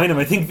undermine him.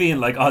 I think being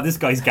like, oh, this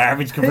guy's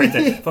garbage compared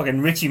to fucking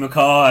Richie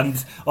McCaw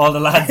and all the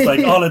lads.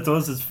 Like, all it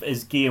does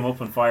is gee him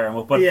up and fire him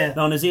up. But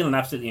no, New Zealand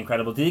absolutely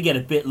incredible. Did he get a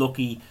bit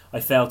lucky?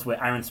 I felt with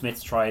Aaron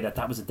Smith's try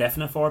that was a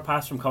definite forward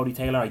pass from Cody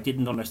Taylor. I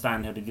didn't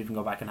understand how they didn't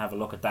go back and have a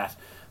look at that.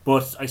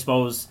 But I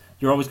suppose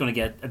you're always going to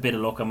get a bit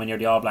of luck, and when you're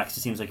the All Blacks,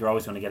 it seems like you're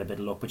always going to get a bit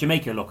of luck. But you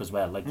make your luck as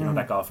well. Like,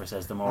 that golfer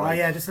says, the more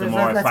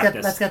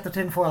let's get the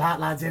tinfoil hat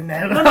lads in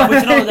there. No,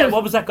 but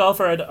what was that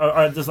golfer?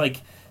 Or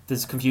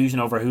there's confusion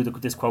over who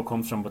this quote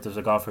comes from, but there's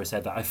a golfer who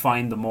said that I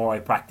find the more I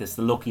practice,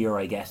 the luckier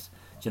I get.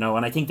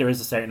 And I think there is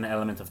a certain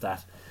element of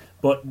that.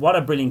 But what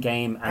a brilliant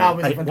game,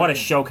 and what a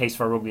showcase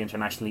for rugby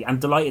internationally. I'm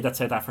delighted that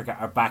South Africa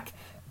are back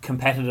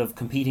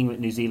competing with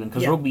New Zealand,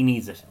 because rugby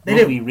needs it.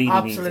 Rugby really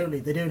absolutely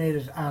needs it. They do need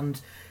it,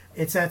 and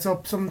it sets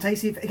up some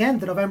tasty. Again,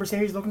 the November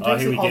series looking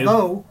tasty.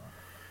 Although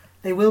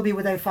they will be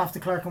without Faf de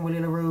Klerk and Willie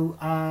LaRue,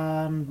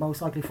 and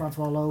most likely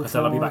Francois Lowe. Because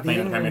they'll be back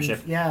playing in the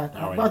Premiership. Yeah,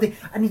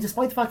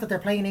 despite the fact that they're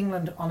playing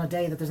England on a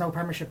day that there's no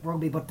Premiership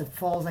rugby, but that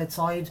falls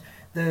outside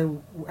the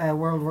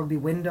World Rugby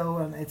window,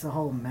 and it's a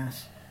whole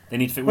mess. They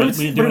need to. We'll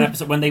do an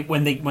episode when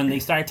they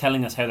start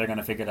telling us how they're going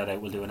to figure that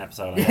out. We'll do an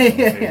episode on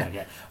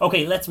that.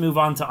 Okay, let's move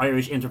on to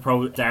Irish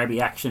Interpro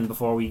Derby action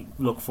before we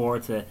look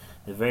forward to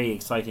the very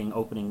exciting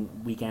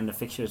opening weekend of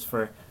fixtures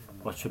for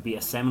what should be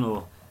a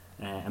seminal,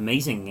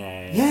 amazing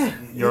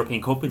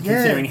European Cup,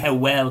 considering how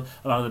well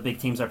a lot of the big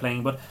teams are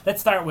playing. But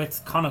let's start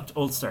with Connacht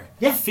Ulster.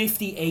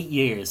 58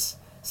 years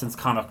since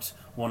Connacht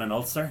won in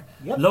Ulster.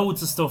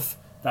 Loads of stuff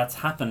that's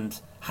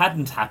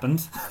hadn't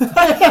happened.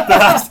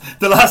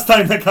 the last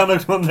time that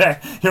Connacht won there,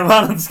 your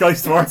man on Sky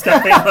Sports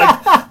kept being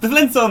like, the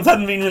Flintstones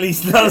hadn't been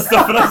released, and all this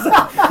stuff.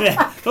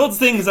 And those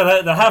things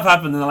that have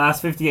happened in the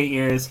last 58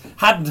 years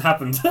hadn't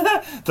happened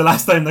the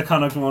last time that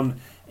Connacht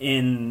won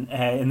in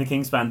the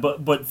Kingspan.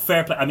 But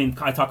fair play. I mean,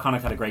 I thought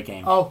Connacht had a great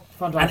game. Oh,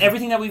 fantastic! And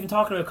everything that we've been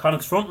talking about,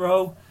 Connacht's front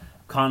row,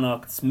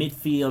 Connacht's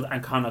midfield,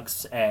 and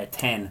Connacht's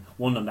 10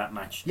 won them that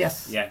match.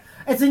 Yes. Yeah.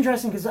 It's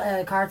interesting because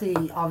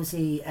Carthy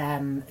obviously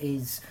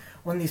is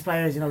one of these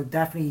players,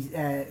 definitely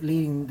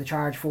leading the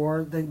charge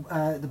for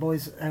the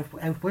boys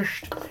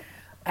outwished.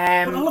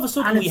 But all of a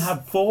sudden we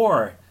have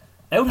 4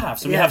 out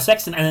halves. So we have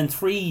Sexton and then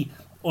 3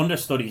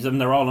 understudies. I mean,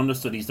 they're all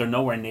understudies. They're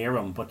nowhere near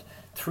them. But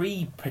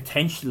 3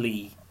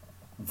 potentially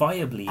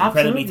viably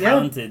incredibly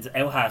talented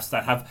out halves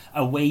that have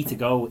a way to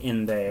go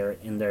in their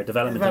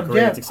development and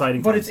career. It's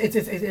exciting. But it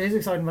is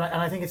exciting.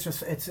 And I think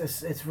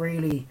it's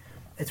really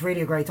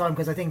a great time,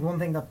 because I think one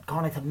thing that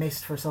Connacht had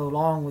missed for so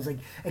long was like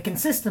a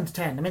consistent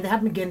 10. I mean, they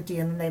had McGinty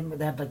and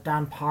they had like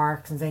Dan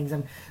Parks and things,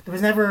 and there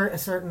was never a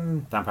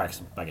certain... Dan Parks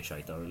is a bag of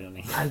shite though, really,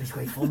 only. He was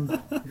great fun.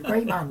 He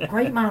was a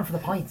great man for the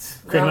points.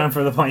 Great man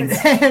for the points.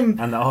 And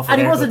the awful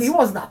and he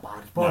wasn't that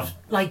bad, but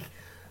like,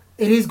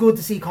 it is good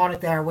to see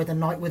Connacht there with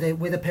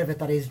a pivot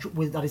that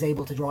is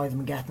able to drive them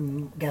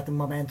and get them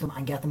momentum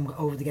and get them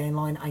over the gain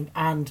line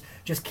and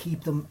just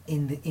keep them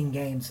in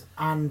games.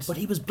 But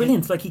he was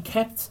brilliant. Like, he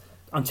kept...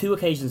 On 2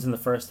 occasions in the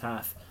first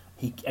half,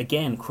 he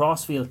again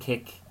crossfield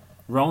kick,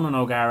 Ronan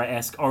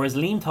O'Gara-esque, or as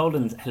Liam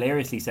Toland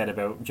hilariously said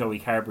about Joey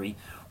Carberry,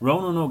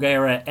 Ronan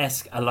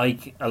O'Gara-esque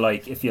alike,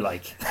 if you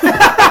like.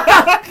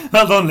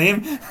 Well done,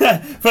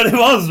 Liam. But it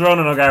was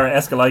Ronan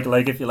O'Gara-esque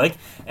alike, if you like.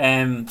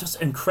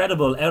 Just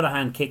incredible out of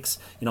hand kicks,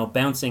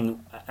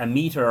 bouncing a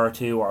metre or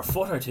 2 or a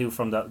foot or 2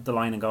 from the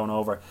line and going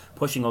over,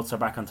 pushing Ulster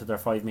back onto their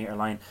 5 metre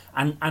line.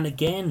 And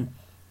again,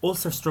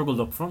 Ulster struggled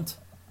up front.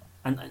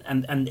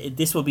 And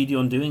this will be the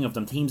undoing of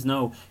them. Teams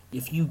know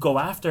if you go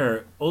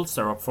after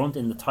Ulster up front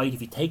in the tight,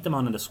 if you take them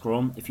on in the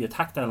scrum, if you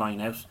attack their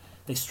line out,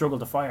 they struggle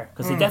to fire,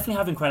 because they definitely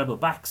have incredible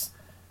backs,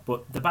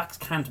 but the backs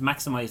can't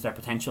maximise their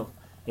potential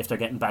if they're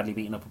getting badly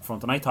beaten up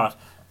front. And I thought,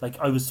 it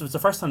was the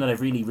first time that I've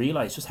really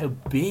realised just how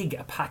big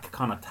a pack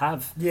Connacht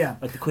have. Yeah,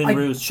 like the Quinn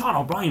Roos. Sean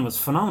O'Brien was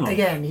phenomenal.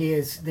 Again, he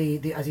is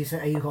the as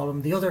you call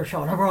him, the other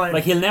Sean O'Brien.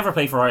 Like, he'll never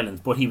play for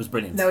Ireland, but he was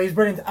brilliant. No, he's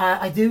brilliant.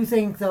 I do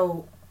think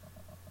though,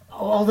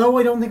 although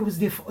I don't think it was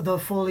the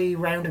fully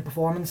rounded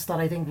performance that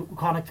I think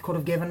Connacht could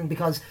have given,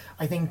 because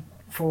I think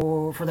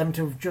for them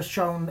to have just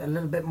shown a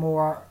little bit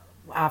more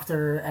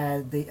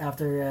after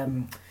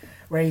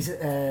Ray's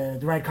the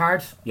red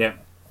card. Yeah.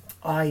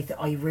 I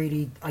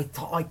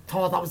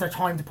thought that was their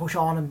time to push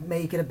on and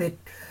make it a bit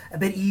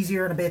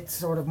easier and a bit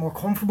sort of more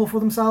comfortable for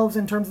themselves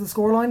in terms of the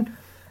scoreline.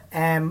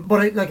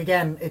 But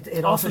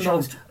it also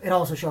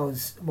Often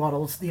shows what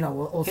else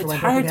also It's went up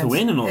hard to against.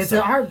 win in Ulster.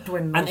 It's hard to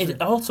win in And Ulster.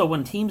 it also,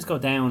 when teams go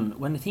down,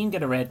 when a team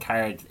get a red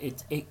card,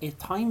 it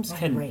times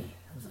can... Ray.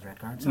 That was his red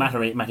card.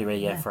 Matty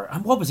Ray,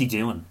 and what was he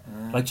doing?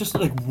 Just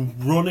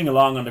running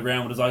along on the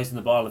ground with his eyes on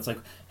the ball. It's like,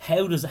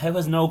 how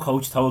has no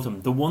coach told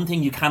him the one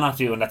thing you cannot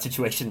do in that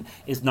situation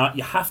is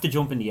you have to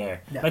jump in the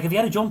air. Yeah. Like if he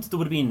had jumped, there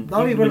would have been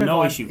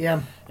no issue.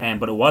 Yeah.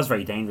 But it was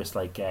very dangerous.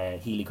 Like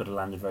Healy could have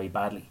landed very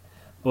badly.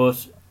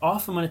 But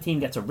often when a team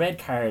gets a red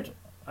card,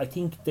 I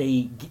think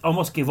they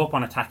almost give up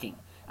on attacking.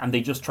 And they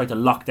just try to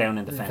lock down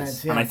in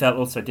defence. And I felt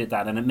Ulster did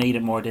that, and it made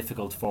it more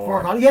difficult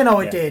for...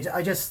 It did.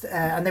 I just...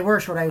 and they were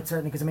shut out,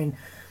 certainly, because,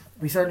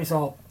 we certainly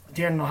saw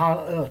Tiernan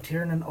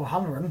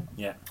O'Halloran,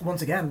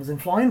 once again, was in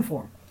flying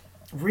form.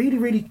 Really,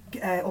 really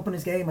up in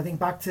his game. I think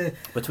back to...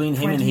 Between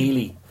him and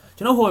Healy.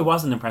 Do you know who I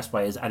wasn't impressed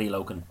by is Addy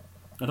Loken?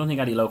 I don't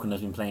think Addy Loken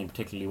has been playing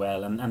particularly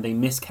well, and they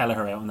miss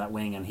Kelleher out on that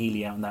wing and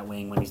Healy out on that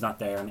wing when he's not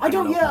there. And I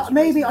don't know.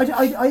 Maybe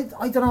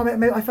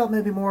I felt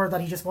maybe more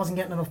that he just wasn't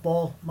getting enough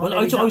ball. Well,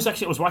 I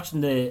was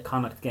watching the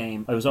Connacht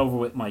game. I was over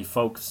with my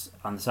folks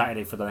on the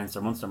Saturday for the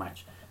Leinster-Munster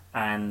match,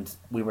 and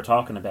we were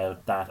talking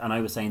about that, and I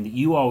was saying that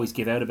you always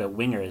give out about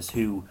wingers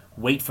who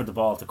wait for the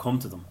ball to come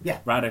to them,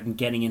 rather than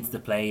getting into the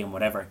play and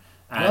whatever.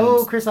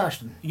 And Chris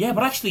Ashton. Yeah,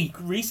 but actually,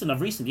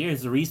 recent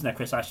years, the reason that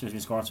Chris Ashton has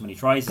been scoring so many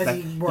tries is that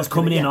he's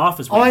coming in off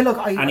his wing,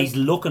 and he's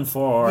looking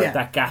for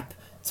that gap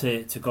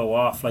to go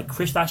off. Like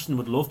Chris Ashton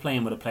would love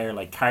playing with a player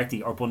like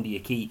Carty or Bundy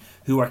Aki,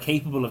 who are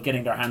capable of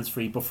getting their hands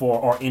free before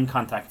or in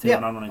contact to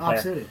an on-running player.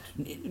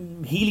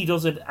 Absolutely. Healy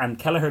does it, and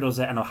Kelleher does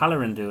it, and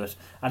O'Halloran do it.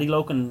 Addy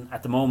Loken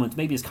at the moment,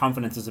 maybe his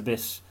confidence is a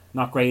bit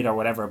not great or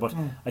whatever, but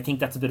I think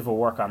that's a bit of a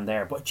work on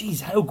there. But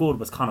geez, how good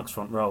was Connacht's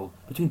front row?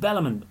 Between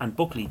Bellum and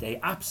Buckley, they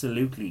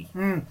absolutely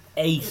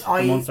ate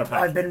the Munster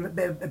pack. I've been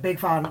a big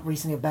fan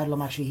recently of Bedlam.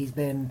 Actually, he's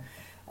been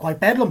quite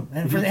bedlam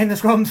in the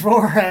scrums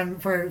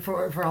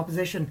for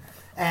opposition.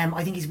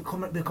 I think he's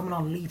becoming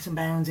on leaps and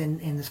bounds in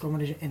the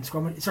certainly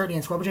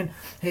in scrummaging.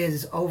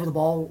 His over the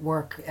ball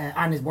work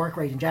and his work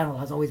rate in general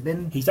has always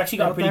been. He's actually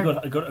got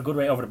a good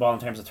rate over the ball in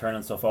terms of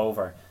turning stuff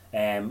over.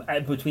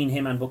 Between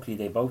him and Buckley,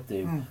 they both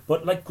do.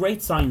 But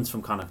great signs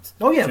from Connacht.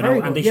 Oh yeah, very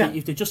and good.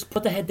 If they just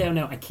put the head down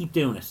now and keep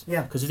doing it.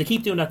 Yeah. Because if they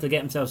keep doing that, they'll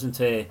get themselves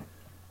into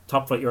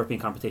top flight European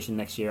competition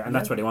next year, and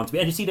that's where they want to be.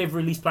 And you see they've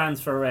released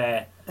plans for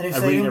a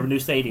new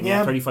stadium.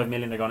 35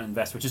 million they're going to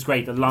invest, which is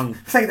great. A long...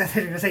 It's like they're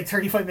going to say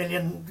 35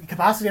 million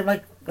capacity. I'm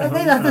like,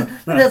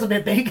 that's a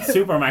bit big.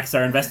 Supermax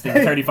are investing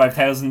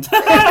 35,000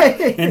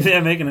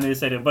 into making a new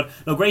stadium. But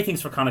no, great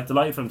things for Connacht.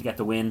 Delighted for them to get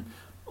the win.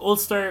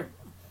 Ulster,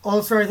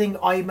 I think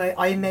I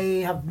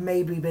may have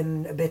maybe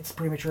been a bit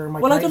premature in my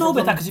I don't know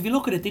about that, because if you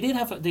look at it, they did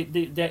have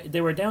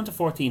they were down to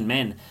 14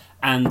 men,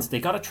 and they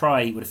got a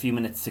try with a few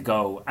minutes to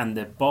go, and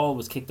the ball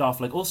was kicked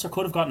off. Like Ulster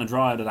could have gotten a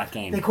draw out of that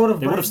game. They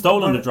would have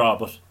stolen the draw,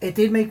 but it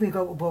did make me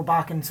go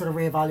back and sort of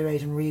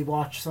reevaluate and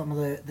rewatch some of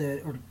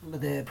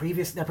the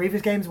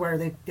previous games where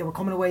they were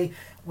coming away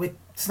with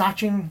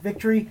snatching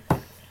victory.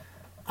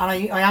 And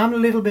I am a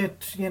little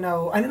bit,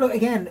 and look,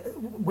 again,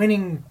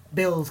 winning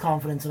builds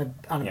confidence, and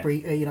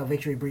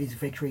victory breeds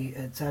victory,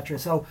 etc.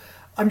 So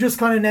I'm just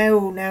kind of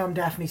now I'm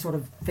definitely sort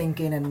of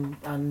thinking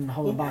and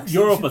holding back.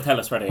 Europe will tell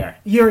us where they are.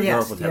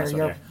 Europe.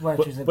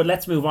 But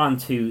let's move on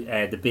to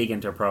the big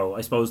Interpro.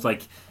 I suppose,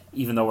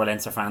 even though we're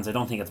Leinster fans, I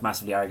don't think it's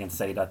massively arrogant to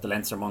say that the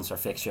Leinster-Munster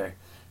fixture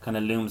kind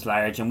of looms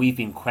large, and we've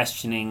been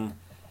questioning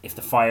if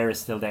the fire is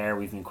still there.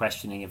 We've been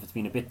questioning if it's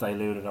been a bit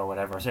diluted or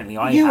whatever. Certainly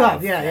I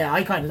have.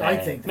 I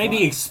think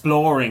maybe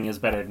exploring is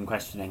better than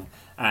questioning.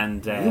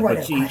 And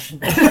but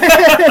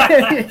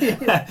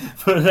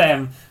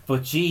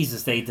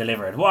Jesus, they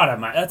delivered. What a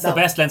match! That's the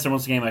best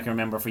Leinster-Munster game I can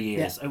remember for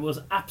years. It was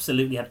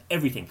absolutely, had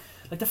everything.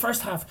 Like the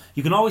first half,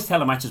 you can always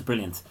tell a match is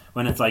brilliant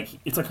when it's like,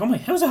 oh my,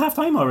 how's it half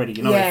time already?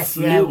 It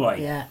flew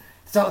by.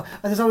 So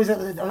there's always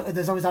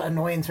that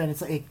annoyance when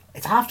it's like,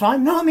 it's half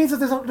time. No, it means that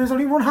there's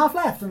only one half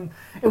left, and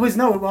it was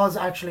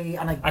actually.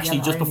 And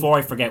before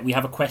I forget, we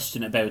have a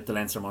question about the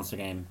Leinster-Munster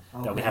game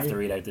that we have to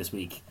read out this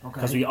week,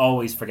 because we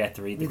always forget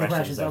to read the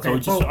questions.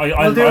 Okay. So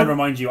I'll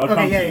remind you.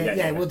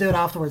 I'll we'll do it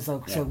afterwards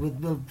though. Yeah. So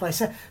we'll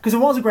because it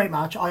was a great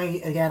match.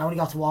 I only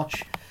got to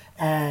watch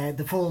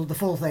the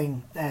full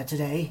thing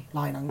today,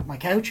 lying on my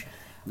couch.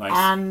 Nice.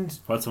 And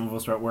while some of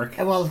us were at work,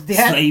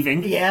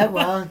 slaving. Yeah,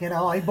 well,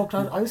 I booked.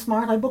 I was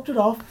smart. I booked it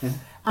off, and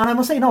I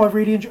must say, no, I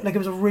really enjoyed. It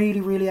was a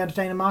really, really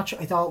entertaining match.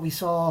 I thought we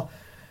saw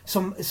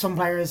some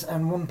players,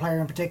 and one player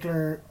in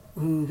particular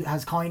who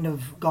has kind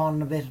of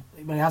gone a bit.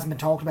 Well, he hasn't been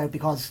talked about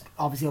because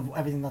obviously of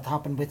everything that's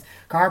happened with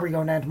Carberry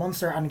going down to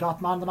Munster, and got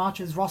man of the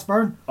match is Ross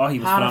Byrne. Oh, he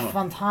was had phenomenal. A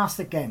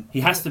fantastic game.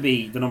 He has to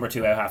be the number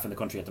 2 out half in the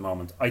country at the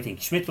moment. I think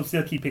Schmidt will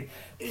still keep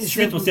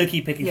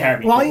picking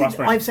Carberry.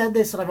 Well, I've said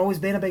this, that I've always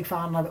been a big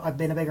fan. I've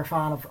been a bigger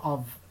fan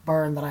of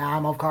Byrne than I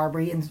am of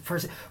Carberry. And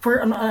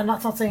and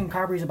that's not saying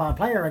Carberry's a bad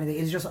player or anything.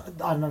 It's just,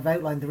 and I've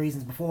outlined the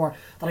reasons before,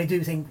 that I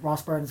do think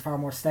Ross Byrne is far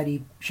more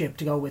steady ship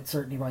to go with,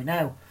 certainly right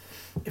now.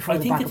 I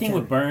think the thing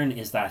with Byrne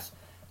is that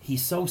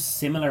he's so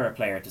similar a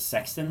player to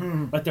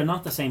Sexton. Like, they're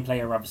not the same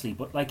player, obviously,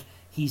 but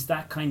he's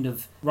that kind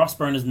of... Ross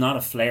Byrne is not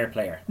a flair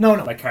player. No.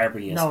 Like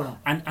Carberry is. No.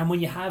 And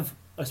when you have...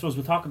 I suppose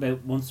we'll talk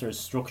about Munster's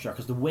structure,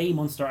 because the way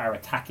Munster are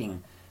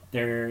attacking,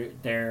 they're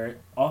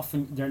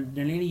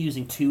nearly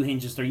using two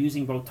hinges. They're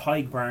using both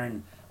Tadhg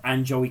Byrne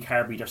and Joey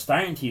Carberry. They're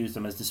starting to use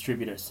them as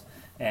distributors.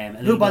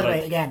 Who, by the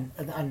way, again,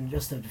 and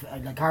just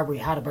like Carberry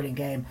had a brilliant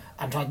game,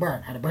 and Tadhg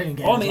Byrne had a brilliant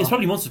game. Oh, I mean, it's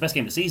probably Munster's best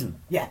game of the season.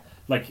 Yeah.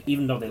 Like,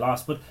 even though they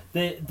lost. But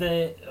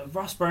the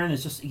Ross Byrne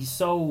is just, he's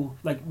so...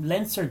 Like,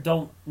 Leinster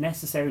don't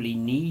necessarily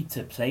need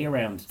to play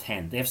around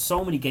 10. They have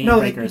so many game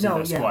breakers in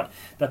their squad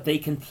that they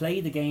can play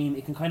the game.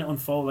 It can kind of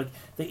unfold.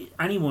 Like,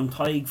 anyone,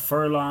 Tadhg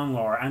Furlong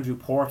or Andrew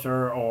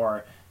Porter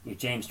or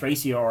James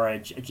Tracy or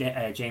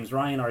James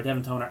Ryan or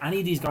Devon Toner, any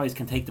of these guys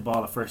can take the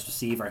ball at first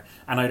receiver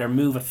and either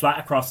move it flat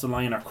across the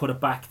line or cut it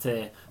back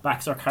to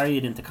backs or carry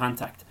it into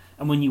contact.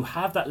 And when you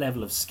have that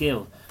level of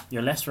skill,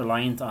 you're less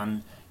reliant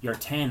on your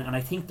 10. And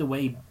I think the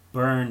way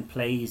Byrne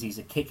plays, he's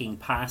a kicking,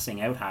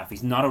 passing out half.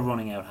 He's not a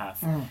running out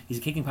half. He's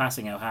a kicking,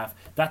 passing out half.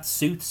 That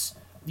suits...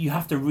 You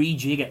have to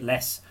rejig it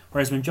less.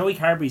 Whereas when Joey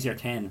Carberry's your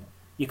 10,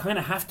 you kind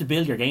of have to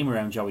build your game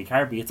around Joey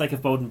Carberry. It's like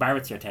if Bowden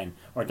Barrett's your 10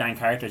 or Dan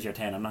Carter's your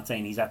 10. I'm not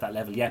saying he's at that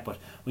level yet, but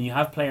when you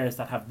have players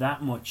that have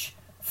that much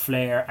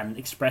flair and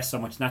express so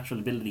much natural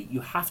ability,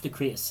 you have to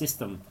create a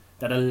system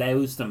that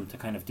allows them to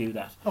kind of do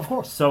that. Of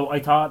course. So I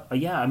thought,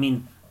 I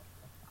mean,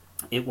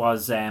 it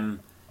was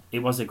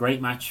a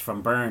great match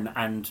from Byrne,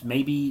 and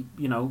maybe,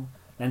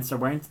 Leinster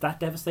weren't that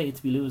devastated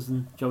to be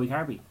losing Joey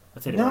Carberry.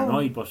 I'd say they were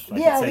annoyed, but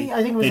I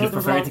think they'd have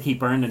preferred to keep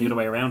Byrne than the other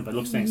way around, but it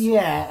looks nice.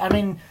 Yeah, I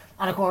mean,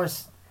 and of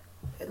course,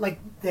 like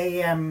they,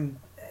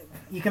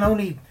 you can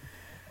only,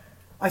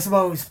 I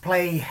suppose,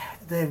 play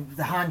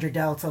the hand you're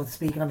dealt, so to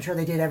speak, and I'm sure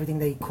they did everything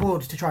they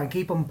could to try and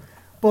keep him.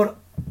 But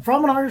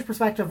from an Irish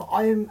perspective,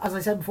 as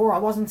I said before, I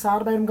wasn't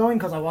sad about him going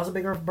because I was a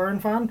bigger Byrne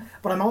fan,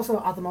 but I'm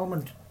also at the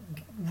moment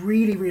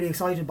really, really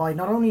excited by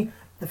not only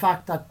the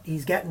fact that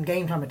he's getting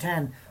game time at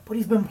 10, but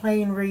he's been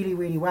playing really,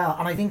 really well.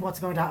 And I think what's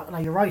going to happen, now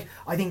you're right,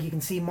 I think you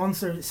can see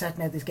Munster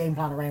setting out this game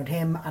plan around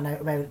him and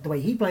about the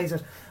way he plays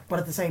it, but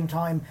at the same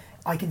time,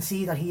 I can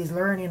see that he is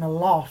learning a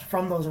lot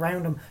from those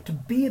around him to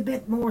be a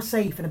bit more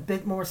safe and a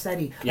bit more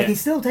steady. Yeah. Like,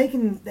 he's still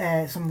taking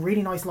some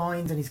really nice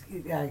lines and he's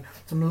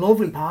some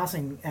lovely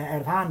passing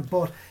out of hand,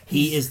 but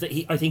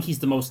I think he's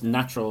the most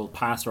natural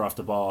passer off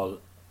the ball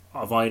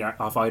of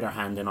either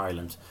hand in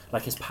Ireland.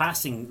 Like, his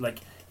passing, like,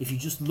 if you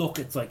just look,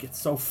 it's like it's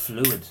so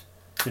fluid.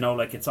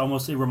 Like, it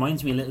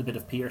reminds me a little bit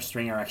of Peter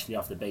Stringer actually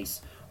off the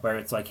base, where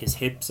it's like his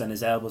hips and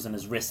his elbows and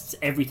his wrists,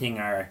 everything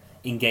are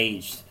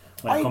engaged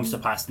when it comes to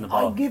passing the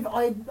ball.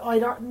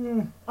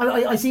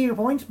 I see your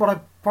point, but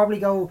I'd probably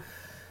go.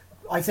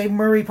 I'd say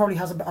Murray probably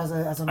has a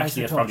nicer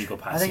actually, touch. Probably go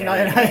pass. I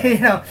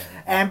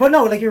think but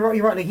no, like you're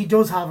right. Like, he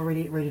does have a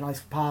really, really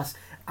nice pass,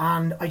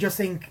 and I just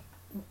think,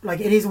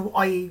 like, it is.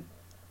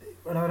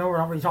 I know we're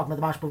not really talking about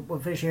the match, but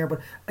we'll finish here.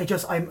 But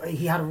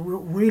he had a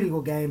really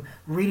good game.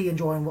 Really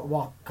enjoying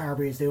what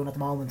Carberry is doing at the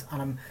moment,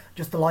 and I'm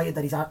just delighted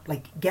that he's at,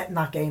 like, getting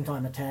that game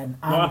time at 10.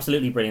 No,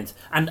 absolutely brilliant.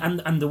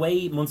 And the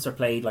way Munster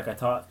played, like, I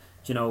thought,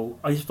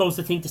 I suppose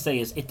the thing to say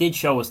is it did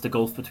show us the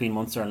gulf between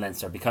Munster and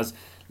Leinster, because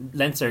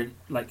Leinster,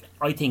 like,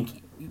 I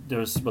think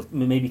we'll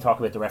maybe talk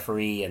about the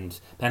referee and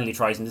penalty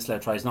tries and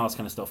disallowed tries and all this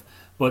kind of stuff.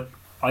 But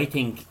I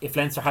think if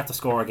Leinster had to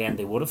score again,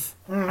 they would have,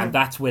 and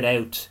that's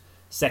without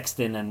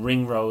Sexton and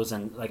Ringrose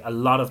and, like, a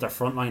lot of their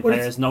frontline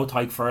players. No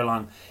Tadhg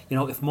Furlong.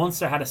 If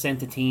Munster had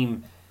sent a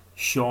team,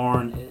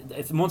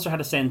 if Munster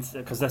had sent,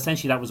 because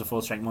essentially that was a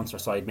full strength Munster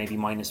side, maybe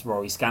minus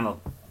Rory Scannell,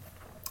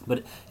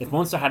 but if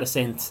Munster had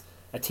sent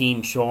a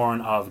team shorn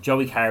of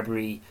Joey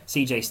Carberry,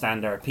 CJ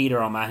Stander,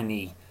 Peter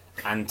O'Mahony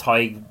and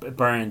Tadhg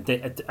Byrne,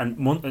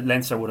 and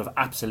Leinster would have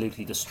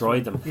absolutely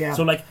destroyed them. Yeah.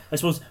 So, like, I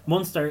suppose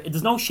Munster,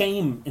 there's no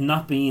shame in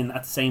not being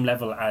at the same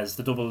level as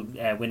the double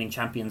winning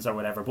champions or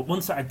whatever, but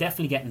Munster are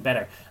definitely getting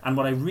better. And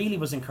what I really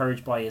was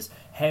encouraged by is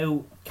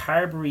how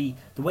the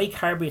way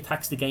Carberry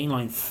attacks the gain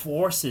line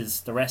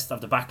forces the rest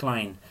of the back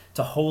line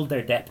to hold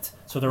their depth,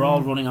 so they're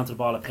all running onto the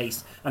ball at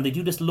pace. And they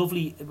do this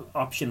lovely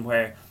option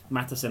where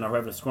Matheson, or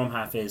whoever the scrum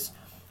half is,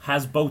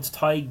 has both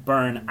Tadhg,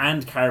 Byrne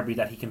and Carberry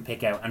that he can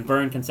pick out, and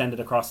Byrne can send it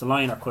across the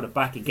line or cut it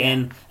back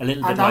again, a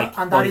little bit like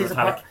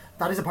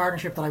that is a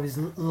partnership that I was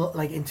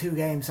like, in 2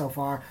 games so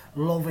far,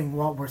 loving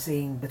what we're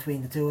seeing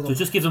between the two of them. So it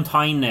just gives them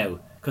time now,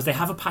 because they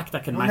have a pack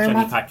that can match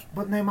any pack.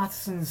 But now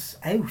Matheson's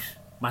out.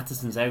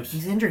 Matheson's out.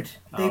 He's injured.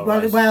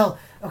 Right.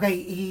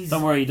 Okay, he's...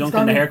 Don't worry, don't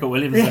get the haircut,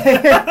 Williams.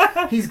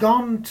 He's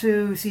gone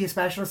to see a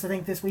specialist, I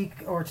think, this week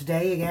or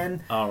today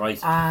again. Oh, right.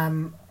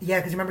 Yeah,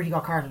 because remember he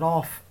got carted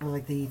off at,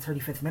 like, the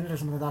 35th minute or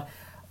something like that.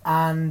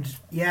 And,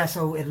 yeah,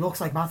 so it looks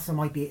like Matheson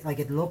might be... Like,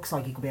 it looks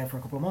like he could be out for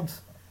a couple of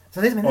months.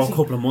 So this, a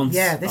couple of months?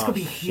 Yeah, this could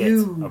be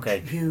huge. Okay.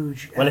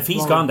 Huge. Well, if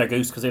he's gone, they're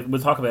goose, because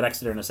we'll talk about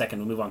Exeter in a second.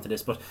 We'll move on to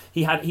this. But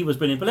he was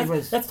brilliant. But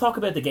let's talk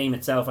about the game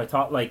itself. I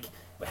thought, like,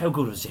 how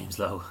good was James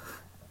Lowe?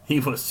 he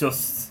was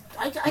just...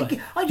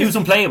 he was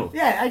unplayable.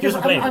 Yeah, He was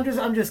unplayable.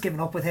 I'm just giving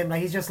up with him.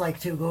 Like he's just like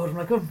too good. I'm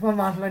like, oh,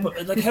 man.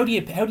 But like, how do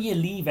you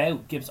leave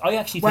out Gibbs? I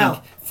actually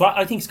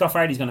think Scott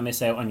Fardy's going to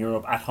miss out on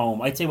Europe at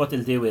home. I'd say what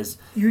they'll do is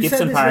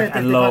Gibson Park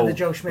and Lowe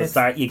will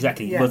start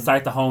will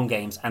start the home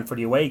games, and for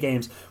the away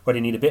games where they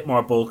need a bit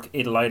more bulk,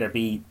 it'll either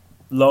be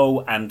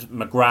Lowe and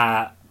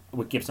McGrath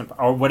with Gibson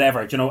or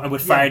whatever, you know, and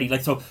with Fardy.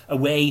 Like, so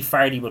away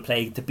Fardy will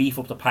play to beef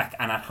up the pack,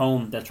 and at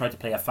home they'll try to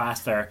play a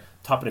faster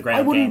top of the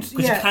ground game, because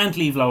you can't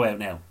leave Lowe out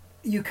now.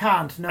 You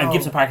can't, no. And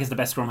Gibson Park is the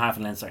best scrum half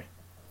in Leinster.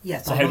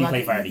 Yes. So how do you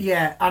play Fardy?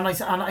 Yeah, and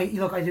I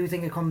look, I do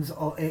think it comes.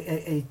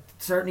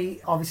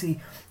 Certainly, obviously,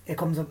 it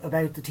comes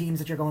about the teams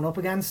that you're going up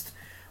against.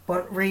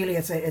 But really,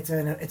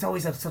 it's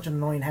always such an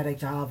annoying headache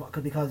to have,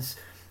 because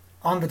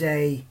on the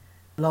day,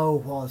 Lowe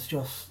was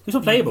just... He was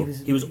unplayable.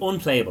 He was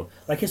unplayable.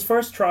 Like his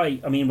first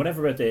try, I mean,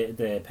 whatever about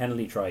the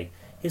penalty try,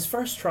 his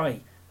first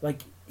try,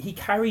 like he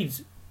carried.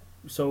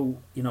 So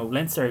you know,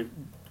 Leinster.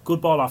 Good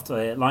ball off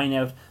the line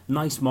out,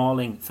 nice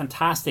mauling,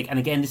 fantastic. And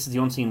again, this is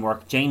the unseen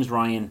work. James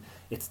Ryan,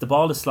 it's the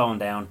ball is slowing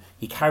down.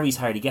 He carries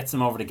hard, he gets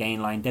him over the gain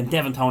line. Then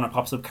Devon Toner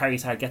pops up,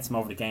 carries hard, gets him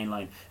over the gain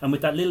line. And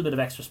with that little bit of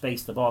extra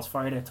space, the ball's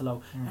fired out to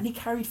Lowe. And he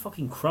carried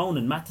fucking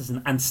Cronin,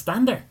 Matheson and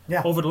Stander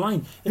over the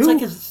line.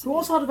 It's who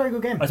also had a very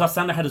good game. I thought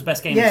Stander had his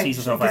best game of the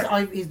season so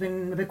far. He's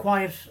been a bit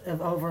quiet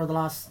over the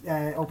last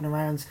opening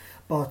rounds.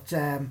 But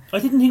I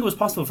didn't think it was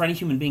possible for any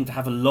human being to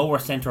have a lower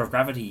centre of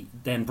gravity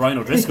than Brian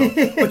O'Driscoll.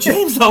 But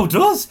James Lowe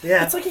does.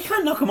 Yeah. It's like you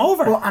can't knock him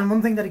over. Well, and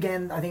one thing that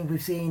again I think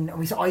we've seen,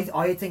 and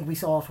I think we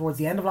saw towards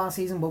the end of last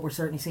season, but we're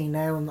certainly seeing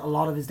now, and a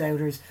lot of his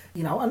doubters,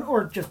 you know, and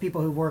or just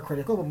people who were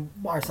critical,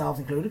 ourselves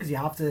included, because you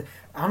have to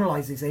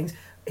analyse these things.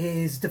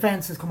 His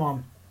defence has come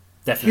on.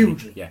 Definitely,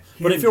 hugely, yeah.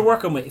 Hugely. But if you're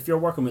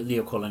working with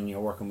Leo Cullen, you're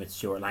working with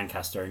Stuart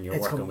Lancaster, and you're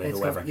working with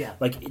whoever,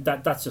 like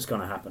that's just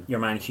going to happen. Your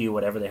man Hugh,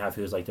 whatever they have,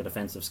 who's like the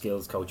defensive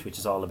skills coach, which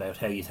is all about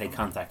how you take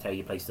contact, how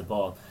you place the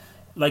ball.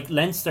 Like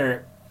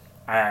Leinster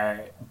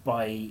are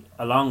by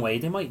a long way.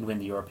 They mightn't win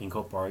the European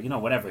Cup or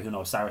whatever. Who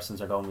knows?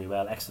 Saracens are going really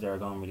well. Exeter are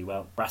going really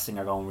well. Racing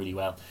are going really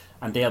well,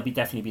 and they'll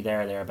definitely be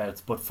thereabouts.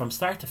 But from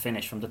start to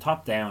finish, from the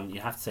top down, you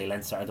have to say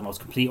Leinster are the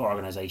most complete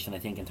organisation, I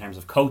think, in terms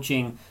of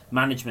coaching,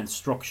 management,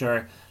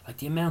 structure. Like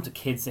the amount of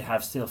kids they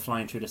have still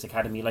flying through this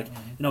academy. Like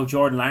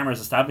Jordan Larmour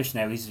is established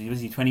now. He's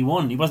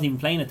 21. He wasn't even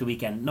playing at the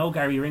weekend. No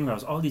Gary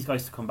Ringrose. All these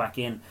guys to come back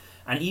in,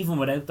 and even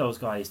without those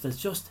guys, there's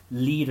just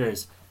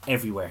leaders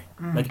everywhere.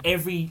 Like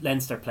every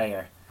Leinster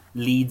player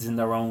leads in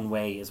their own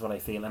way, is what I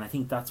feel, and I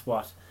think that's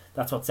what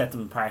set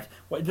them apart.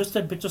 Well, just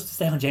to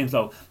stay on James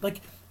Lowe, like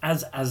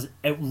as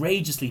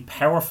outrageously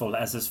powerful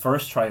as his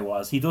first try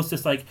was, he does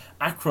this like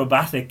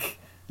acrobatic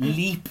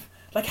leap.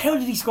 Like, how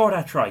did he score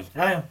that try?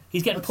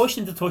 He's getting pushed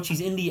into touch,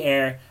 he's in the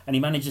air, and he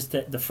manages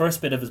to the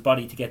first bit of his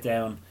body to get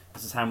down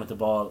as his hand with the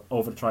ball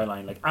over the try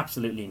line. Like,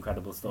 absolutely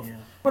incredible stuff.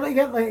 But I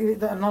get,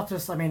 like, not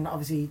just, I mean,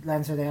 obviously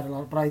Leinster, they had a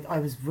lot, but I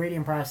was really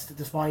impressed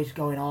despite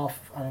going off,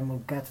 and we'll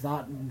get to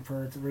that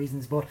for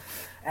reasons. But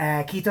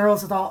Keith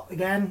Earls, I thought,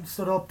 again,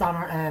 stood up.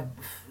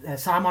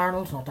 Sam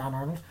Arnold, not Dan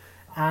Arnold,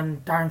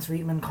 and Darren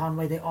Sweetman,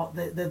 Conway,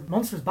 the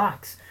Munster's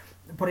backs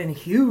put in a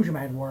huge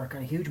amount of work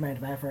and a huge amount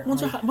of effort.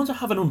 Munster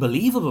have an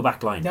unbelievable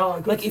back line. No,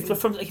 I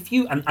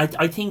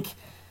think.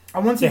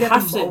 And once you get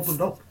them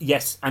opened up.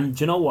 Yes, and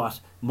do you know what?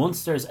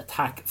 Munster's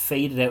attack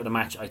faded out of the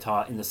match, I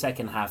thought, in the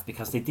second half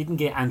because they didn't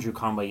get Andrew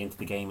Conway into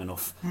the game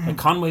enough. Like,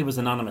 Conway was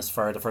anonymous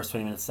for the first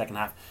 20 minutes of the second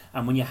half,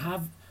 and when you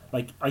have,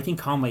 like, I think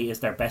Conway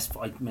is their best.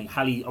 I mean,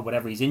 Halley or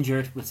whatever, he's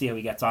injured. We'll see how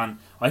he gets on.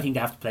 I think they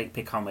have to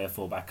pick Conway at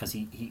fullback because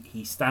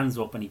he stands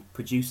up and he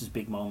produces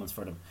big moments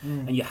for them.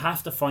 And you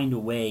have to find a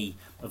way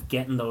of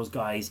getting those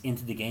guys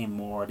into the game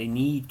more. They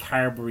need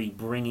Carberry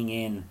bringing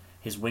in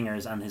his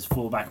wingers and his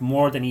fullback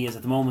more than he is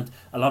at the moment.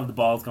 A lot of the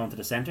ball's going to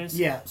the centres.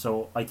 Yeah.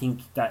 So I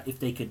think that if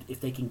they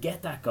can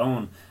get that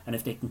going, and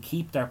if they can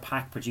keep their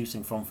pack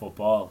producing from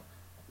football,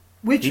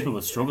 people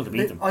will struggle to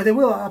beat them. They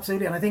will,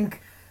 absolutely. And I think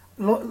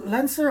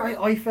Leinster,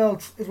 I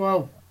felt as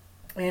well,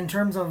 in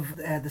terms of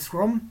the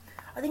scrum,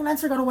 I think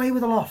Leinster got away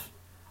with a lot.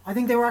 I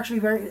think they were actually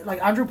very, like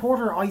Andrew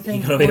Porter, I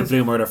think, he got away with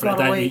blue murder for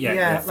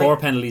that. Four like,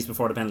 penalties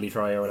before the penalty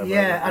try or whatever.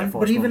 Yeah,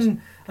 but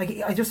even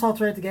like I just thought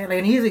throughout the game, like,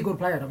 and he is a good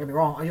player, don't get me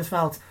wrong. I just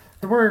felt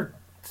there were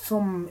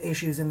some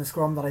issues in the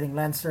scrum that I think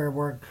Leinster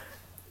were,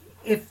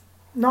 if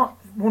not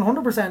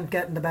 100%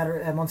 getting the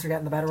better, Munster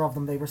getting the better of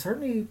them, they were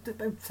certainly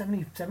about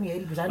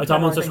 70-80%. I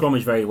thought Munster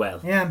scrummaged very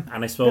well. Yeah,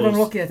 and I suppose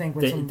unlucky, I think,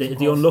 with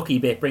the unlucky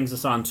bit brings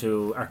us on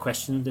to our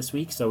question this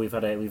week. So we've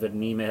had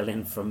an email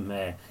in from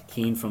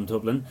Keane from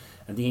Dublin,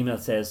 and the email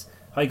says,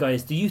 "Hi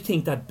guys, do you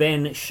think that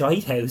Ben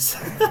Scheithouse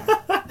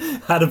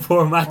had a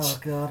poor match?" Oh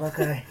God,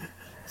 okay.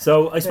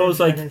 So I suppose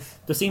there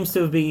seems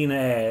to have been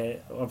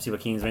obviously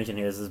what Keane's mentioned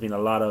here is there's been a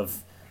lot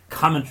of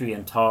commentary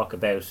and talk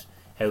about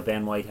how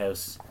Ben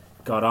Whitehouse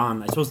got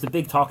on. I suppose the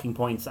big talking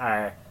points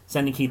are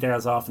sending Keith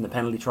Earls off in the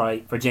penalty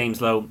try for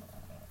James Lowe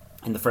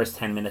in the first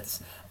 10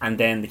 minutes, and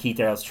then the Keith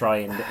Earls try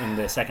in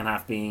the second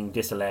half being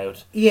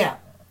disallowed. Yeah,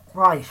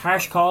 right.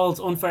 Harsh calls,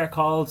 unfair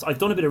calls. I've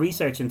done a bit of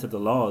research into the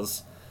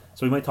laws,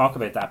 so we might talk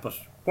about that, but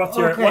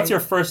What's your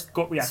first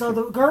gut reaction? So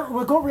the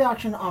gut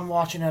reaction on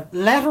watching it,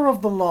 letter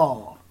of the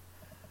law,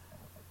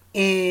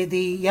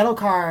 the yellow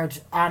card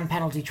and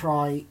penalty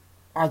try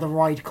are the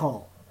right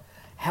call.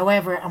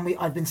 However, and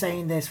I've been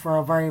saying this for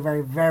a very,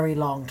 very, very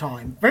long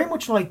time, very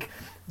much like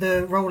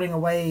the rolling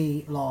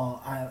away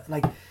law,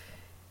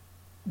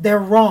 they're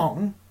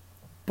wrong,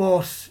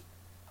 but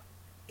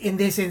in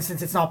this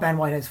instance, it's not Ben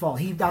Whitehead's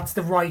fault. That's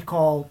the right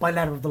call by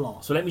letter of the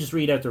law. So let me just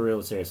read out the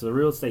rules here. So the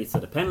rule states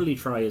that a penalty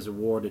try is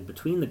awarded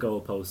between the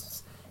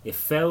goalposts if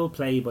foul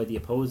play by the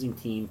opposing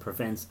team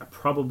prevents a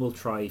probable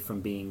try from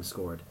being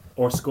scored,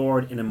 or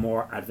scored in a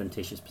more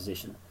advantageous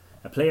position.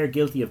 A player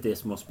guilty of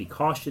this must be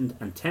cautioned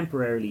and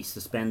temporarily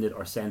suspended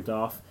or sent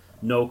off.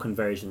 No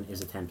conversion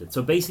is attempted.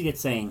 So basically it's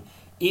saying,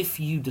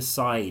 if you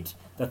decide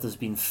that there's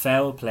been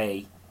foul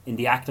play in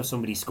the act of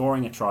somebody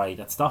scoring a try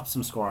that stops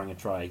them scoring a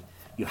try,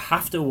 you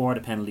have to award a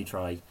penalty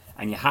try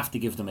and you have to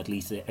give them at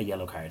least a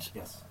yellow card.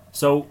 Yes.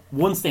 So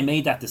once they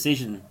made that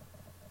decision,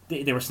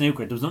 they were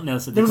snookered. There was nothing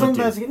else that they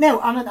could do. No,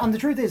 and the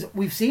truth is,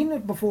 we've seen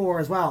it before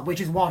as well, which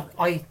is what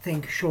I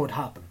think should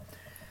happen.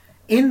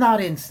 In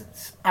that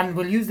instance, and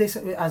we'll use this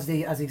as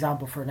the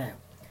example for now,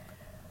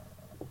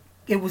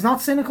 it was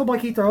not cynical by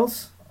Keith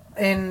Earls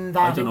in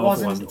that it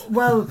wasn't.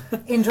 Well,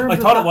 in terms I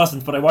of thought it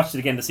wasn't, but I watched it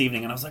again this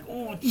evening and I was like,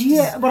 oh, Jesus.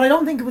 Yeah, but I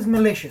don't think it was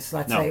malicious,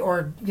 let's No. say,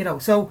 or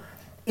so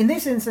in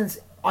this instance,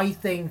 I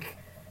think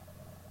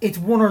it's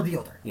one or the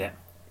other. Yeah.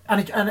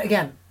 And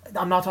again,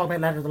 I'm not talking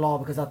about letter of the law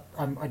because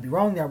I'd be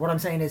wrong there. What I'm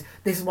saying is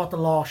this is what the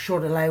law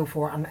should allow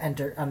for and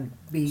enter and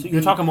be. So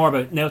you're talking more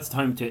about now.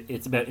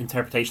 It's about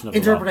interpretation of the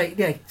law.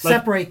 Yeah,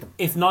 separate them.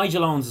 If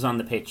Nigel Owens is on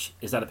the pitch,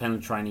 is that a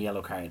penalty try and a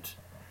yellow card?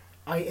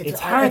 It's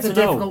hard to know. It's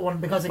a difficult one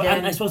because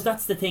again, I suppose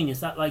that's the thing.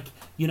 Is that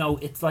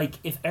it's like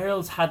if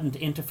Earls hadn't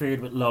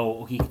interfered with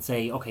Lowe, he could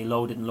say, okay,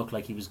 Lowe didn't look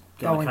like he was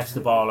going to catch the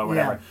ball or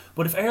whatever. Yeah.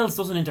 But if Earls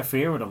doesn't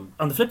interfere with him,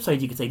 on the flip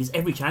side, you could say there's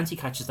every chance he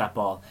catches that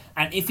ball,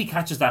 and if he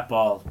catches that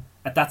ball.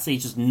 At that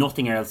stage, there's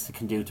nothing else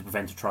can do to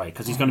prevent a try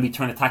because he's going to be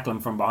trying to tackle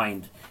him from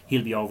behind.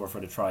 He'll be over for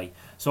the try.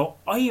 So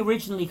I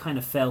originally kind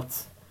of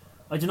felt,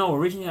 I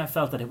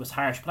felt that it was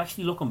harsh, but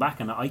actually looking back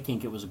on it, I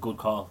think it was a good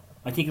call.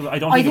 I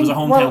don't think it was a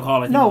hometown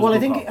call. And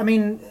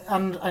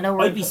I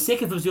know I'd be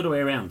sick if it was the other way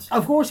around.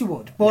 Of course you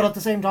would, but at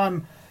the same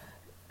time,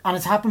 and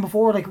it's happened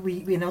before. Like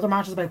we in other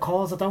matches about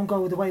calls that don't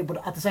go the way,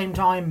 but at the same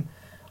time,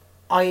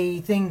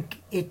 I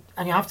think it,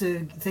 and you have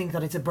to think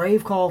that it's a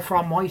brave call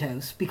from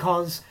Whitehouse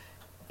because.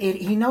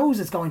 He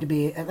knows it's going to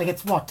be,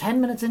 it's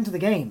 10 minutes into the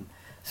game.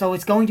 So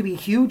it's going to be a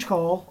huge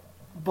call,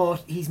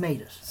 but he's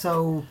made it.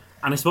 So.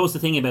 And I suppose the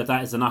thing about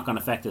that is the knock-on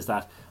effect is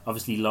that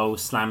obviously Lowe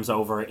slams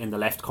over in the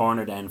left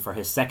corner then for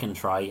his second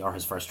try or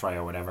his first try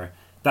or whatever.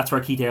 That's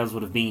where Keith Earls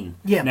would have been.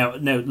 Yeah. Now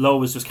Lowe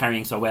was just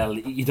carrying so well,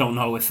 you don't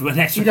know if an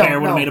extra player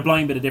would have made a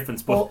blind bit of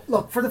difference. But well,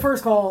 look, for the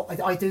first call,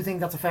 I do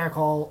think that's a fair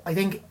call. I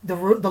think the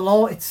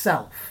law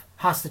itself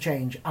has to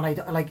change,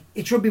 and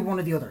it should be one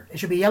or the other. It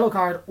should be a yellow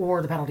card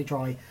or the penalty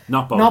try.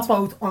 Not both. Not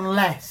both,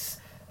 unless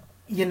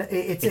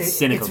it's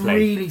cynical play.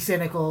 Really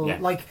cynical. Yeah.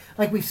 Like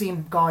we've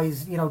seen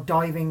guys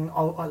diving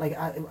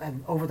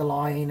over the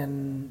line,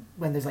 and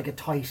when there's a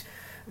tight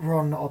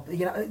run up,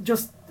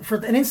 just for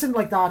an instant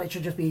like that, it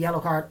should just be a yellow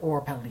card or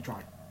a penalty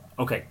try.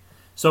 Okay,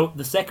 so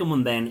the second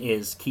one then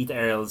is Keith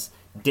Earls'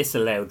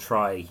 disallowed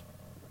try.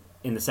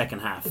 In the second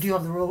half. Do you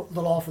have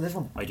the law for this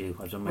one? I do.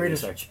 I've done my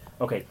research.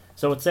 Okay,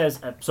 so it says.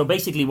 So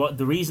basically, what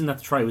the reason that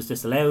the try was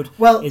disallowed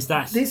is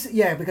that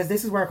because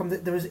this is where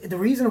there was the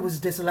reason it was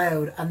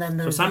disallowed, and then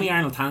so Sammy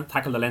Arnold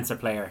tackled the Leinster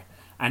player,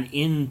 and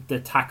in the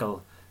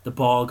tackle, the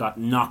ball got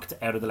knocked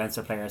out of the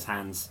Leinster player's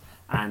hands,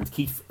 and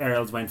Keith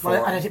Earls went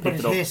forward and picked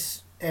it up.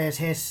 It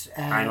hit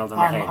Arnold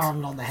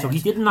on the head. So he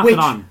didn't knock it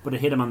on, but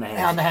it hit him on the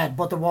head. On the head,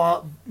 but the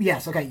wall.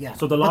 Yes, okay, yeah.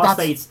 So the law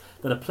states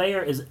that a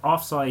player is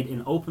offside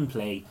in open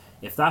play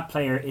if that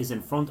player is in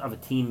front of a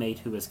teammate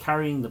who is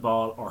carrying the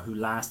ball or who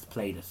last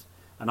played it.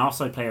 An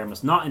offside player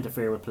must not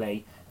interfere with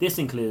play. This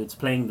includes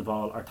playing the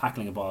ball or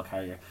tackling a ball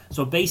carrier.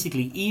 So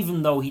basically,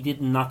 even though he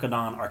didn't knock it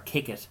on or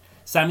kick it,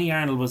 Sammy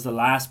Arnold was the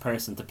last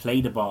person to play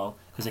the ball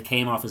because it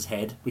came off his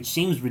head, which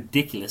seems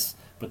ridiculous,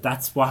 but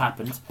that's what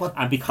happened.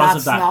 And because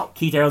of that,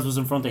 Keith Earls was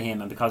in front of him,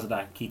 and because of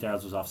that, Keith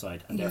Earls was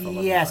offside. And therefore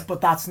yes,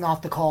 but that's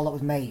not the call that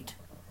was made.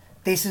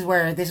 This is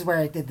where the issue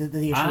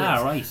is.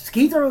 Right. So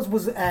Keith Earls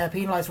was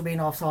penalised for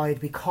being offside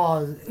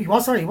because he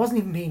wasn't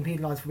even being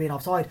penalised for being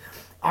offside.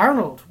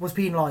 Arnold was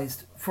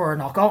penalised for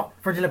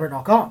deliberate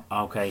knock on.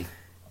 Okay.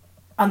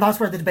 And that's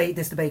where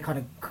this debate kind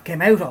of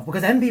came out of,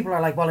 because then people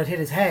are like, well, it hit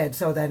his head,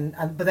 so then.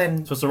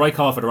 So it's the right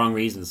call for the wrong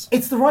reasons.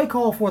 It's the right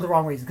call for the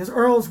wrong reason because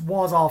Earls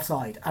was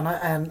offside,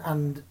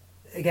 and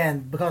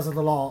again because of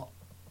the law.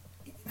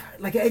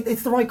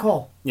 It's the right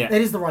call. Yeah, it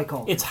is the right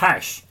call. It's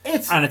harsh.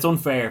 And it's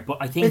unfair, but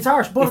I think it's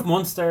harsh. But if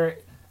Munster,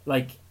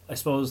 I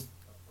suppose,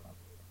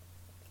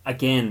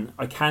 again,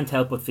 I can't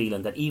help but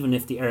feeling that even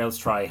if the Earls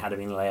try had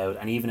been allowed,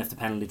 and even if the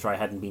penalty try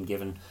hadn't been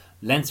given,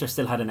 Leinster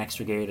still had an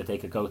extra gear that they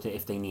could go to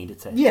if they needed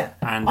to. Yeah,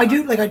 and I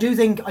do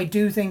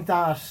think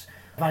that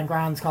Van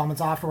Grand's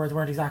comments afterwards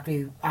weren't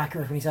exactly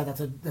accurate when he said that's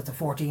a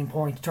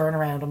 14-point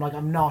turnaround. I'm like,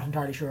 I'm not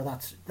entirely sure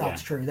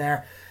that's true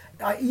there.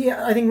 I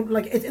think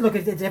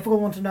it's a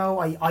difficult one to know.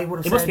 I would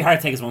have. It must be hard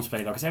to take as Munster play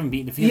though, because they haven't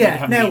beaten. It feels like they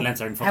haven't beaten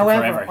Leinster in fucking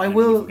however,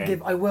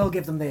 forever. I will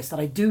give them this, that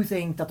I do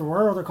think that there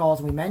were other calls,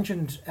 and we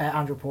mentioned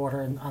Andrew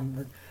Porter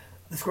and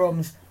the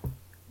scrums.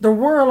 There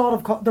were a lot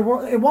of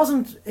it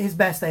wasn't his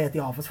best day at the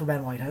office for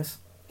Ben Whitehouse.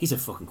 He's a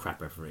fucking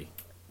crap referee.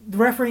 The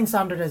refereeing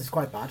standard is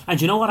quite bad. And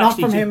do you know what? Not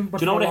actually, from him, do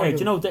you know what I heard? Do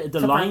you know the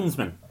Except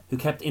linesman who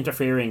kept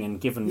interfering and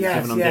giving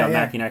them the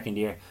American Arc in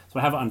the ear? So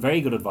I have it on very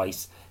good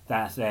advice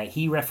that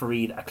he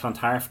refereed a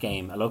Clontarf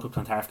game, a local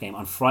Clontarf game,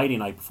 on Friday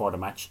night before the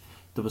match.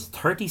 There was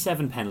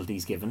 37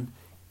 penalties given,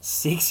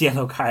 6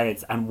 yellow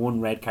cards and 1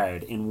 red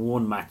card in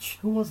one match.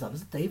 Who was that?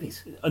 Was it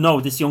Davies?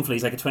 No, this young fella,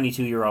 he's like a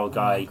 22-year-old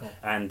guy. Oh, okay.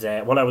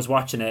 And while I was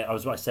watching it,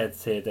 I said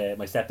to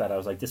my stepdad, I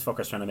was like, this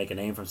fucker's trying to make a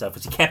name for himself.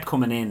 Because he kept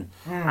coming in.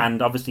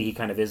 And obviously he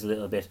kind of is a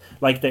little bit.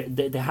 Like,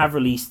 they have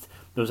released,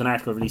 there was an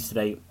article released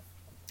today,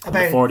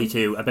 about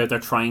 42, about they're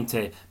trying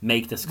to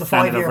make the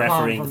standard of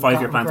refereeing, the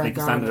 5-year plan to make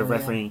the standard of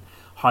refereeing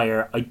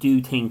higher. I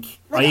do think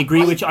I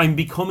agree with you. I'm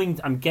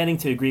getting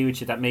to agree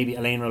with you that maybe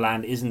Alain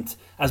Roland isn't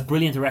as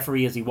brilliant a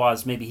referee as he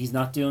was. Maybe he's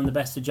not doing the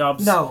best of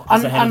jobs. No,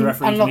 as the head of the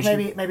refereeing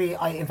commission. maybe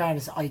in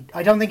fairness,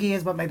 I don't think he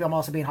is, but maybe I'm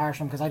also being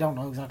harsh on him because I don't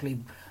know exactly.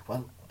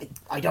 Well,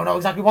 I don't know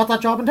exactly what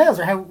that job entails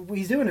or how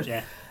he's doing it.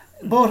 Yeah.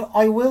 But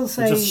I will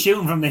say, we're just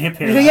shooting from the hip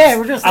here. Yeah,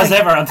 we're just as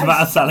ever on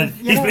tomato salad.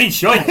 He's been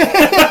shite.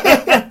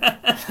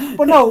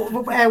 But no,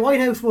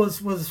 Whitehouse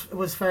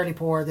was fairly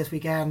poor this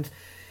weekend.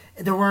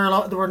 There were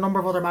a number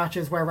of other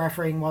matches where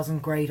refereeing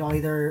wasn't great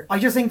either. I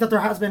just think that there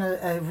has been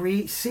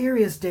a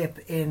serious dip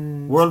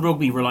in... World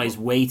Rugby relies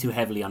way too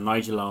heavily on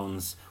Nigel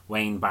Owens,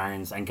 Wayne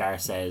Barnes and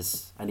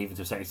Garces, and even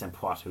to a certain extent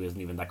Poit, who isn't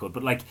even that good.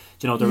 But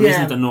there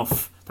isn't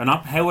enough. They're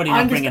not... How are they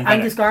not bringing better?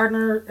 Angus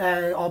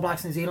Gardner, All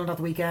Blacks New Zealand at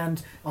the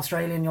weekend,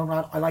 Australian young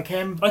lad, I like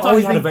him. I thought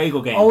he had a very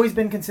good game. Always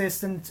been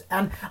consistent.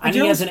 And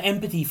he has an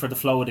empathy for the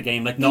flow of the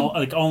game, like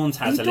Owens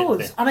has a little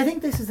bit. And I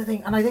think this is the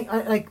thing, and I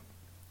think...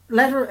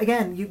 Letter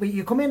again,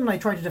 you come in and I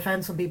try to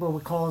defend some people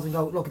with calls and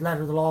go, look,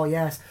 letter of the law,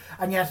 yes,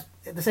 and yet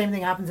the same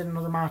thing happens in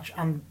another match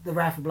and the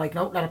ref will be like,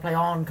 no, let it play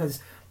on,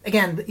 because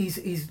again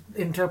he's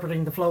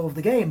interpreting the flow of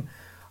the game.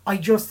 I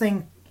just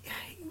think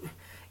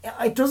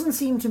it doesn't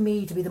seem to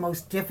me to be the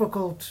most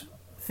difficult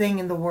thing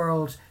in the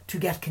world to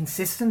get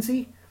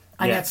consistency,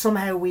 and yet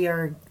somehow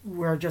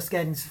we're just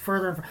getting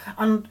further and further.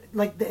 And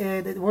like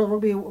the World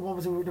Rugby, what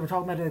was it they were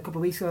talking about a couple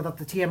of weeks ago, that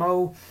the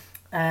TMO.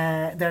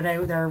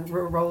 Their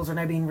roles are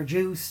now being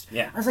reduced.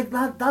 Yeah, I was like,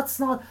 that's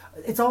not.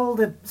 It's all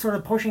the sort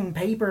of pushing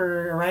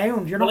paper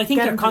around. You're not. I think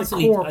getting they're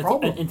constantly. To the core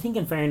problem. I think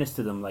in fairness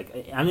to them,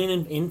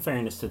 in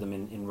fairness to them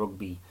in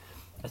rugby,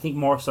 I think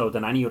more so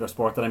than any other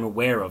sport that I'm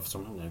aware of. So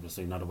I'm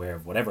obviously not aware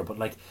of whatever, but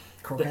like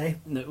croquet.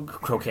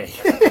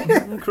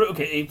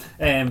 Croquet.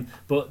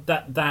 But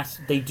that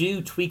they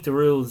do tweak the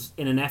rules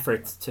in an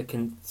effort to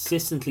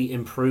consistently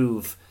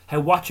improve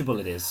how watchable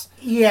it is.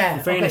 Yeah.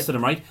 In fairness to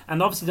them, right?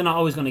 And obviously they're not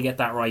always going to get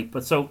that right.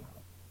 But so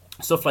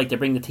stuff like they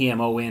bring the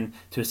TMO in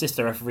to assist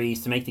the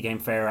referees to make the game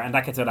fairer, and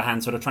that gets out of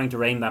hand, so they're trying to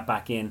rein that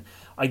back in.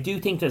 I do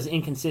think there's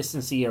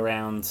inconsistency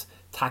around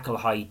tackle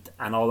height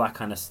and all that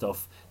kind of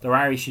stuff. There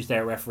are issues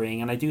there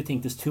refereeing, and I do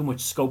think there's too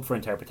much scope for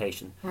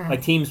interpretation.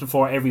 Like teams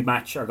before every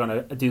match are going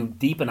to do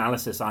deep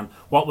analysis on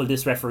what will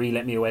this referee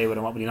let me away with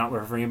and what will he not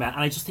referee me. And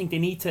I just think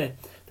there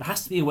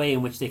has to be a way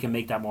in which they can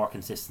make that more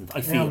consistent,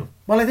 I feel. Yeah.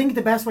 Well, I think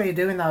the best way of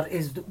doing that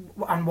is,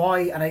 and why,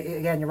 and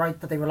again, you're right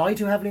that they rely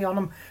too heavily on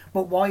him,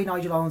 but why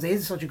Nigel Owens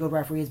is such a good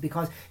referee is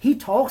because he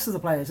talks to the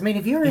players. I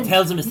mean, he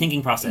tells them his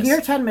thinking process. If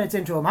you're 10 minutes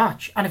into a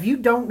match, and if you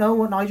don't know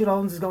what Nigel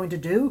Owens is going to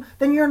do,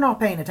 then you're not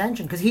paying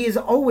attention, because he is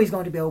always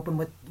going to be open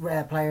with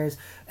players.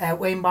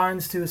 Wayne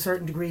Barnes, to a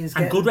certain degree, is.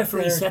 And good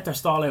referees set their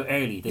stall out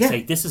early. They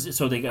say this is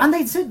so they go. And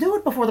they do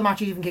it before the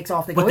match even kicks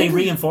off. But they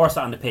reinforce it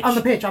on the pitch. On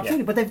the pitch, absolutely.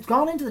 Yeah. But they've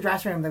gone into the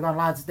dressing room. They've gone,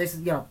 lads, this is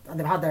and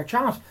they've had their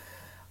chat.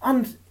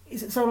 And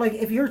so, like,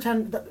 if you're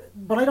 10,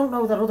 but I don't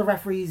know that other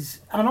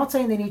referees. And I'm not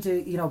saying they need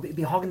to,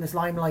 be hogging this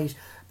limelight,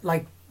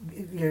 like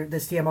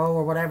this TMO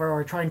or whatever,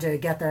 or trying to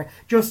get there.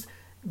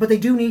 But they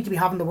do need to be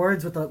having the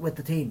words with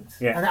the teams,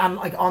 and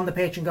like on the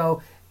pitch and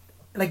go,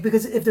 like,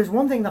 because if there's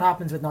one thing that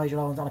happens with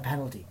Nigel Owens on a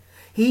penalty,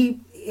 he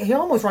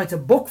almost writes a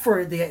book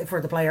for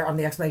the player on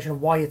the explanation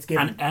of why it's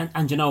given.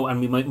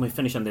 And we might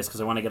finish on this because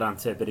I want to get on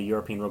to a bit of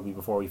European rugby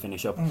before we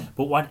finish up.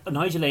 But what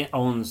Nigel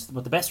Owens,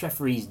 what the best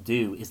referees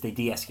do is they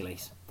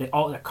de-escalate. They're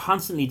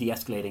constantly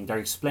de-escalating. They're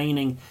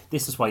explaining,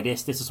 this is why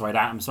this is why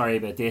that, I'm sorry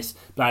about this,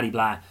 blah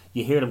blah.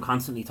 You hear them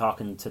constantly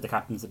talking to the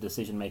captains, the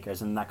decision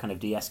makers, and that kind of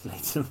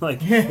de-escalates. Like,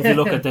 if you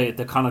look at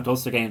the Connacht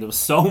Ulster game, there was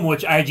so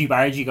much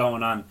argy-bargy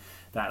going on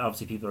that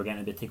obviously people are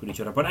getting a bit thick with each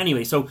other. But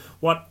anyway, so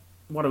what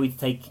are we to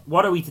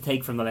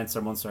take from the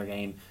Leinster Munster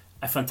game?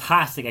 a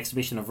fantastic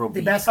exhibition of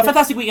rugby. The best A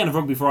fantastic weekend of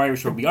rugby for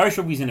Irish rugby. Irish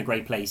rugby's in a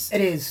great place. It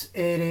is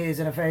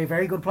in a very,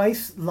 very good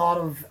place.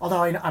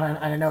 Although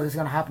I know this is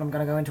going to happen, I'm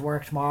going to go into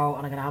work tomorrow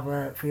and I'm going to have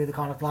a few of the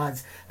Connacht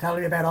lads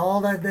telling me about all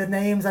the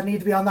names that need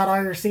to be on that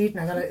Irish seat. And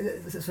I'm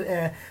going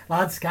to,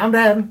 lads, calm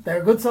down.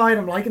 They're a good side.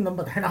 I'm liking them,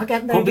 but they're not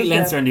getting there. Couldn't beat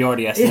Leinster in the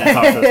RDS.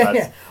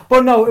 Yeah.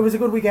 But no, it was a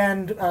good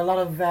weekend. A lot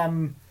of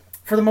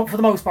for the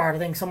most part, I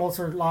think some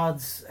Ulster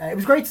lads. It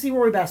was great to see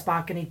Rory Best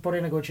back, and he put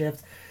in a good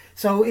shift.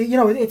 So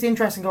it's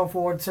interesting going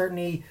forward.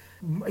 Certainly,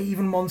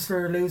 even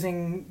Munster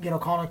losing,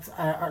 Connacht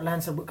or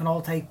Leinster can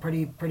all take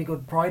pretty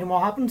good pride in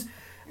what happened,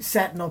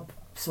 setting up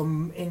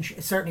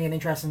certainly an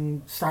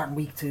interesting starting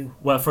week too.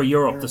 Well, for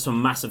Europe, there's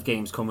some massive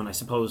games coming. I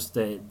suppose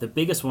the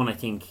biggest one I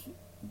think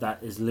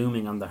that is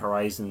looming on the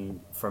horizon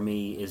for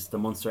me is the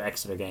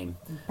Munster-Exeter game.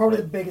 Probably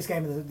the biggest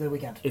game of the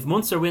weekend. If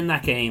Munster win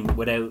that game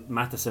without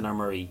Matheson or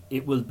Murray,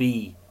 it will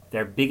be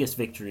their biggest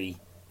victory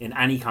in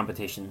any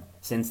competition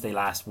since they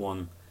last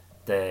won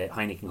the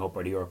Heineken Cup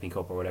or the European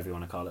Cup or whatever you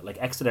want to call it. Like,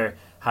 Exeter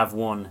have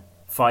won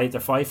 5, they're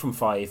 5 from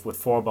 5 with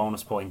 4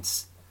 bonus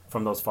points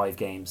from those 5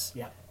 games.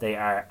 Yeah. They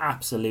are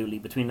absolutely,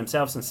 between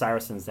themselves and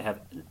Saracens, they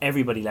have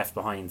everybody left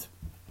behind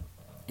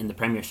in the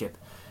Premiership.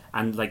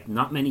 And like,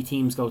 not many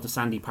teams go to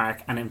Sandy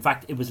Park, and in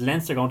fact it was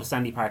Leinster going to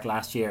Sandy Park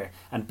last year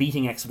and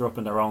beating Exeter up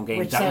in their own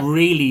game that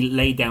really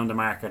laid down the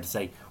marker to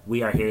say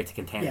we are here to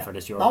contend for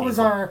this European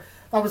Cup.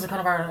 That was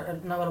kind of our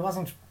no, it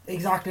wasn't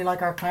exactly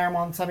like our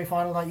Claremont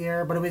semi-final that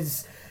year, but it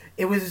was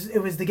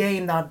the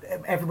game that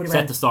everybody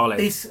set the stall out.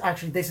 This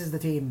is the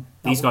team.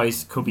 These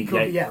guys could be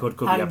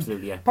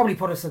absolutely. Probably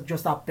put us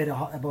just that bit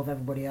above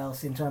everybody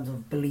else in terms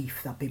of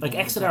belief that people. Like,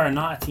 Exeter are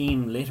not a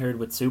team littered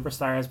with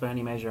superstars by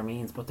any measure or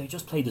means, but they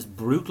just play this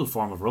brutal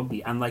form of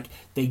rugby, and like,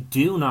 they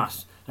do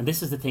not. And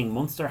this is the thing: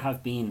 Munster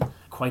have been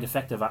quite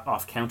effective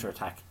off counter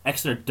attack.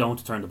 Exeter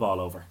don't turn the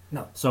ball over.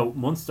 No. So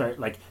Munster,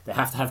 like, they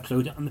have to have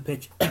Clute on the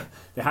pitch,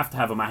 they have to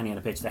have O'Mahony on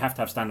the pitch, they have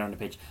to have Stander on the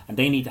pitch, and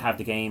they need to have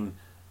the game.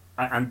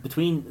 And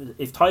between,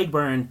 if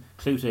Tadhg,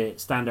 Clute,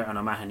 Stander and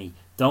O'Mahony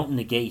don't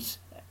negate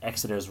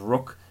Exeter's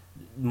ruck,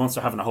 Munster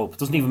having a hope. It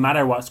doesn't even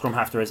matter what scrum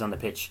half there is on the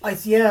pitch. But I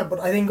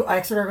think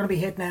Exeter are going to be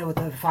hit now with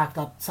the fact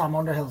that Sam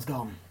Underhill's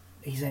gone.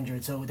 He's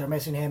injured, so they're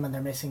missing him and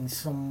they're missing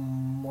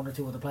one or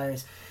two other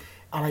players.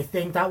 And I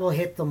think that will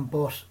hit them,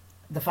 but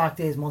the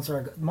fact is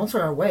Munster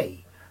are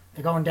away.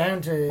 They're going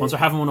down to... Munster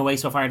haven't won away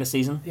so far this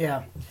season.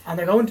 Yeah, and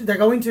they're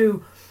going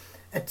to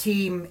a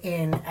team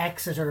in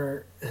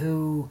Exeter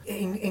who,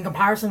 in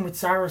comparison with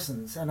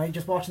Saracens, and I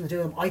just watching the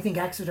two of them, I think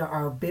Exeter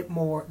are a bit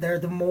more. They're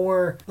the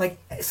more, like,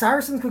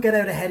 Saracens could get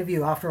out ahead of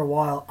you after a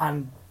while,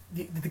 and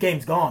the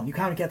game's gone. You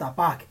can't get that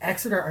back.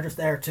 Exeter are just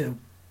there to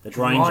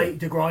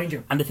grind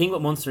you. And the thing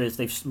with Munster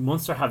is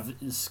Munster have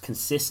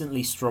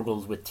consistently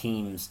struggled with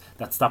teams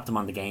that stop them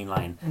on the gain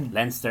line.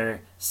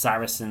 Leinster,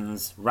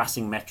 Saracens,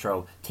 Racing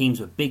Metro, teams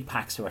with big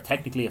packs who are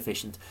technically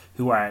efficient,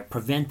 who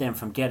prevent them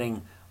from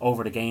getting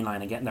over the gain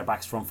line and getting their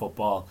backs from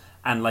football.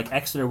 And like,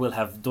 Exeter will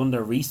have done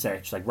their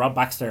research. Like, Rob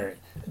Baxter,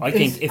 I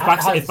think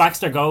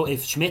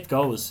if Schmidt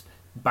goes,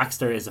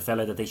 Baxter is a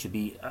fella that they should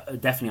be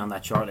definitely on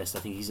that shortlist. I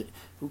think he's,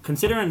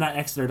 considering that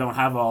Exeter don't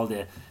have all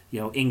the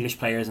English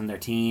players in their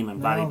team and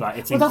blah blah.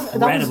 It's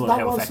incredible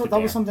how effective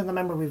that was something I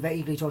remember we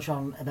vaguely touched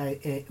on about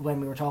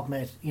when we were talking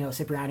about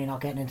Cipriani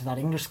not getting into that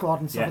English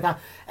squad and stuff like that.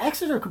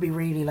 Exeter could be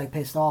really like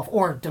pissed off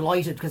or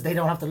delighted because they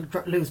don't have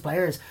to lose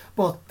players,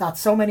 but that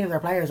so many of their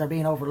players are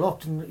being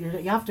overlooked, and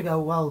you have to go,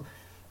 well,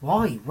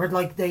 why?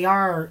 They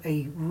are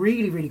a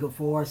really, really good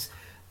force.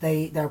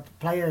 Their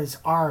players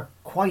are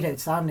quite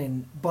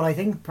outstanding, but I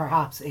think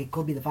perhaps it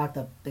could be the fact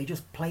that they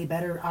just play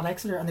better at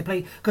Exeter, and they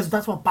play because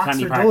that's what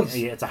Baxter does.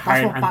 Yeah, it's a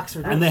hard, that's what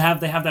Baxter does. And they have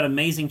that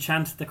amazing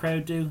chant the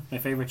crowd do. My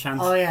favourite chant.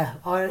 Oh yeah.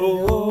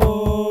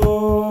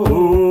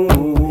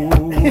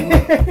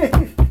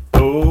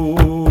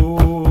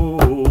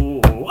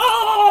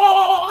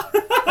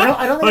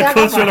 I don't think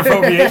cultural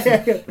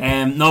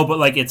appropriation. No, but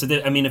like, if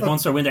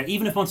Munster win there,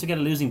 even if Munster get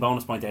a losing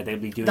bonus point there, they'll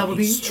be doing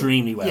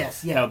extremely well.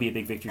 Yes, yeah. That would be a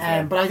big victory.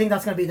 But I think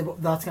that's going to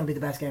be the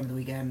best game of the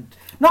weekend.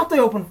 Not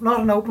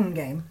an open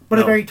game, but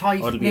a very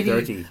tight,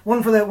 dirty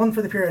one for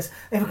the purists.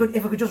 If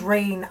it could just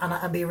rain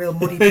and be a real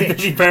muddy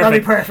pitch,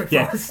 that'd be perfect for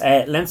us.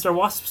 Leinster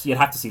Wasps, you'd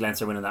have to see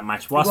Leinster winning that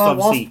match.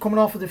 Wasps coming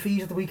off a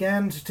defeat at the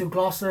weekend to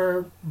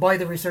Gloucester by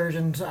the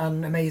resurgent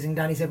and amazing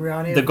Danny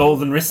Cipriani. The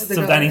golden wrists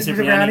of Danny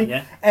Cipriani.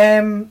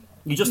 Yeah.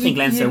 You just think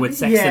Leinster with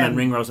Sexton and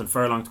Ringrose and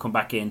Furlong to come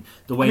back in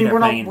the way they're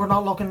playing. We're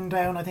not looking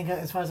down. I think,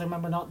 as far as I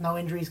remember, no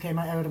injuries came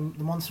out of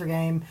the Munster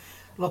game.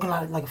 Looking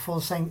at it like a full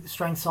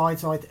strength side.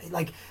 So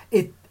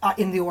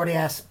in the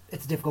RDS,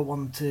 it's a difficult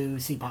one to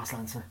see past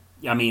Leinster.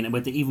 I mean,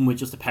 even with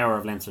just the power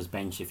of Leinster's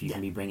bench, if you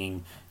can be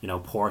bringing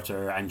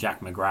Porter and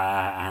Jack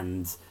McGrath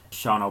and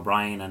Sean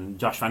O'Brien and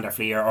Josh van der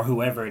Fleer or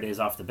whoever it is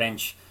off the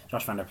bench.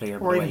 Josh van der Fleer,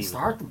 or even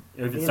start them,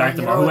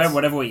 or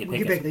whatever way you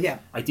pick it. Yeah.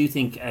 I do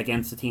think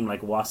against a team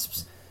like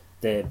Wasps,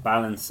 the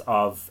balance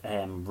of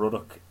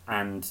Ruddock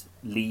and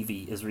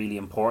Levy is really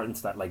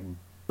important. That like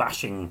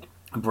bashing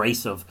a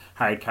brace of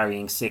hard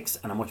carrying 6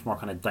 and a much more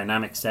kind of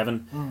dynamic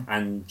 7,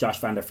 and Josh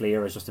van der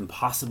Fleer is just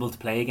impossible to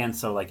play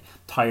against. So like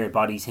tired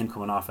bodies, him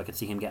coming off, I could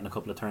see him getting a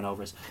couple of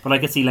turnovers, but I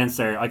could see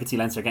Leinster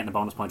getting a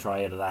bonus point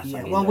try out of that. Yeah,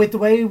 I mean, well, with the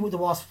way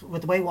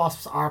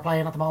Wasps are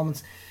playing at the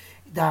moment,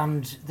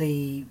 and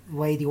the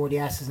way the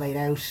RDS is laid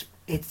out,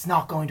 it's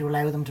not going to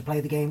allow them to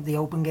play the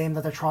open game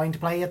that they're trying to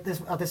play at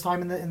this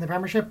time in the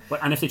Premiership.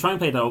 And if they try and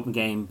play the open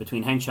game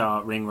between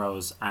Henshaw,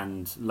 Ringrose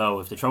and Lowe,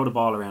 if they throw the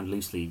ball around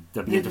loosely,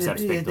 they'll be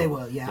intercepts picked up. They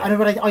will, yeah.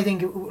 But I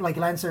think like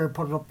Leinster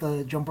put up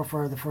the jumper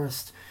for the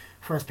first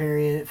few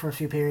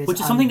periods, which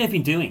is something they've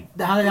been doing.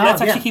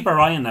 Let's actually keep our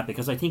eye on that,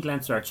 because I think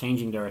Leinster are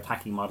changing their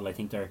attacking model. I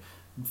think they're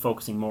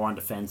focusing more on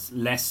defence,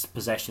 less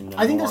possession.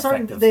 I think they're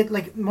starting.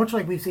 Much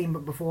like we've seen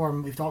before,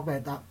 and we've talked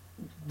about that.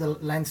 The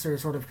Leinster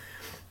sort of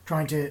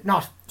trying to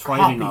not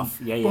thriving off,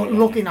 but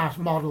looking at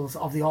models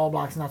of the All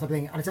Blacks and that type of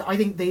thing. And I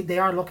think they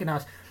are looking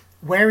at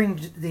wearing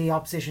the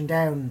opposition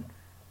down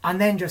and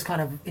then just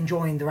kind of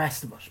enjoying the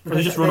rest of it. Because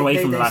they just run away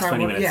from the last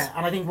 20 minutes. Yeah,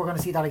 and I think we're going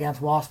to see that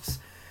against Wasps.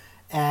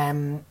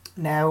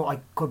 Now, I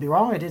could be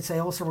wrong. I did say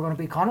Ulster were going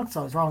to beat Connacht,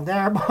 so I was wrong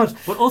there. But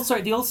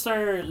the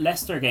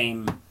Ulster-Leicester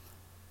game,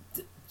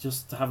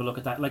 just to have a look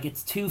at that, like,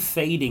 it's two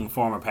fading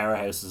former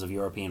powerhouses of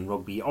European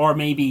rugby, or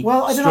maybe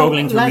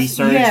struggling to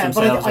resurge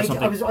themselves or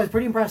something. I was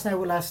pretty impressed now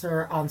with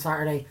Leicester on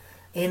Saturday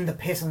in the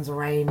pissings of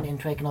rain in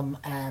Twickenham.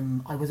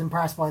 I was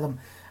impressed by them,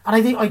 and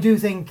I do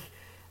think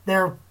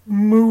they're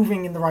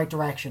moving in the right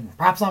direction.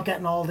 Perhaps not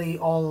getting all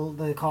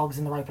the cogs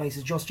in the right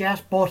places just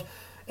yet, but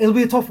it'll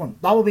be a tough one.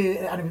 That will be,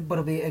 but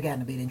it'll be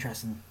an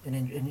interesting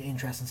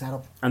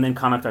setup. And then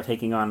Connacht are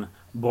taking on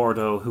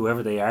Bordeaux,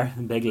 whoever they are,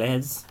 big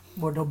lads.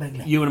 Bordeaux big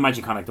lads. You would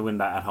imagine Connacht to win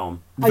that at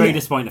home. Very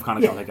disappointing if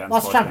Connacht don't take that.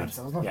 That's champions,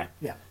 isn't it?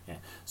 Yeah.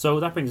 So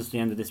that brings us to the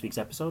end of this week's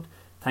episode.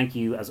 Thank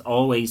you as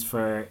always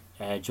for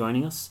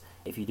joining us.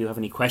 If you do have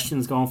any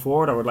questions going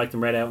forward or would like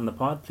them read out in the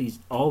pod, please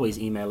always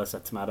email us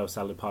at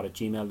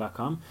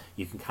tomatosaladpod@gmail.com.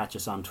 You can catch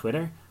us on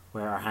Twitter,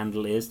 where our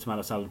handle is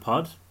Tomato Salad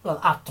Pod.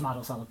 Well, at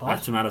Tomato Salad Pod.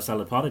 At Tomato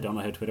Salad Pod. I don't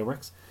know how Twitter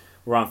works.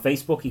 We're on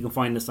Facebook. You can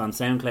find us on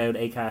SoundCloud,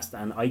 Acast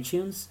and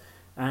iTunes.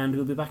 And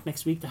we'll be back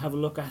next week to have a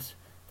look at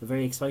the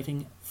very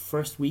exciting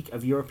first week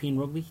of European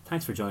rugby.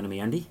 Thanks for joining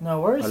me, Andy.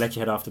 No worries. I'll let you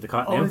head off to the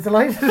cot now. Always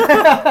delighted.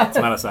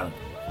 Tomato Salad.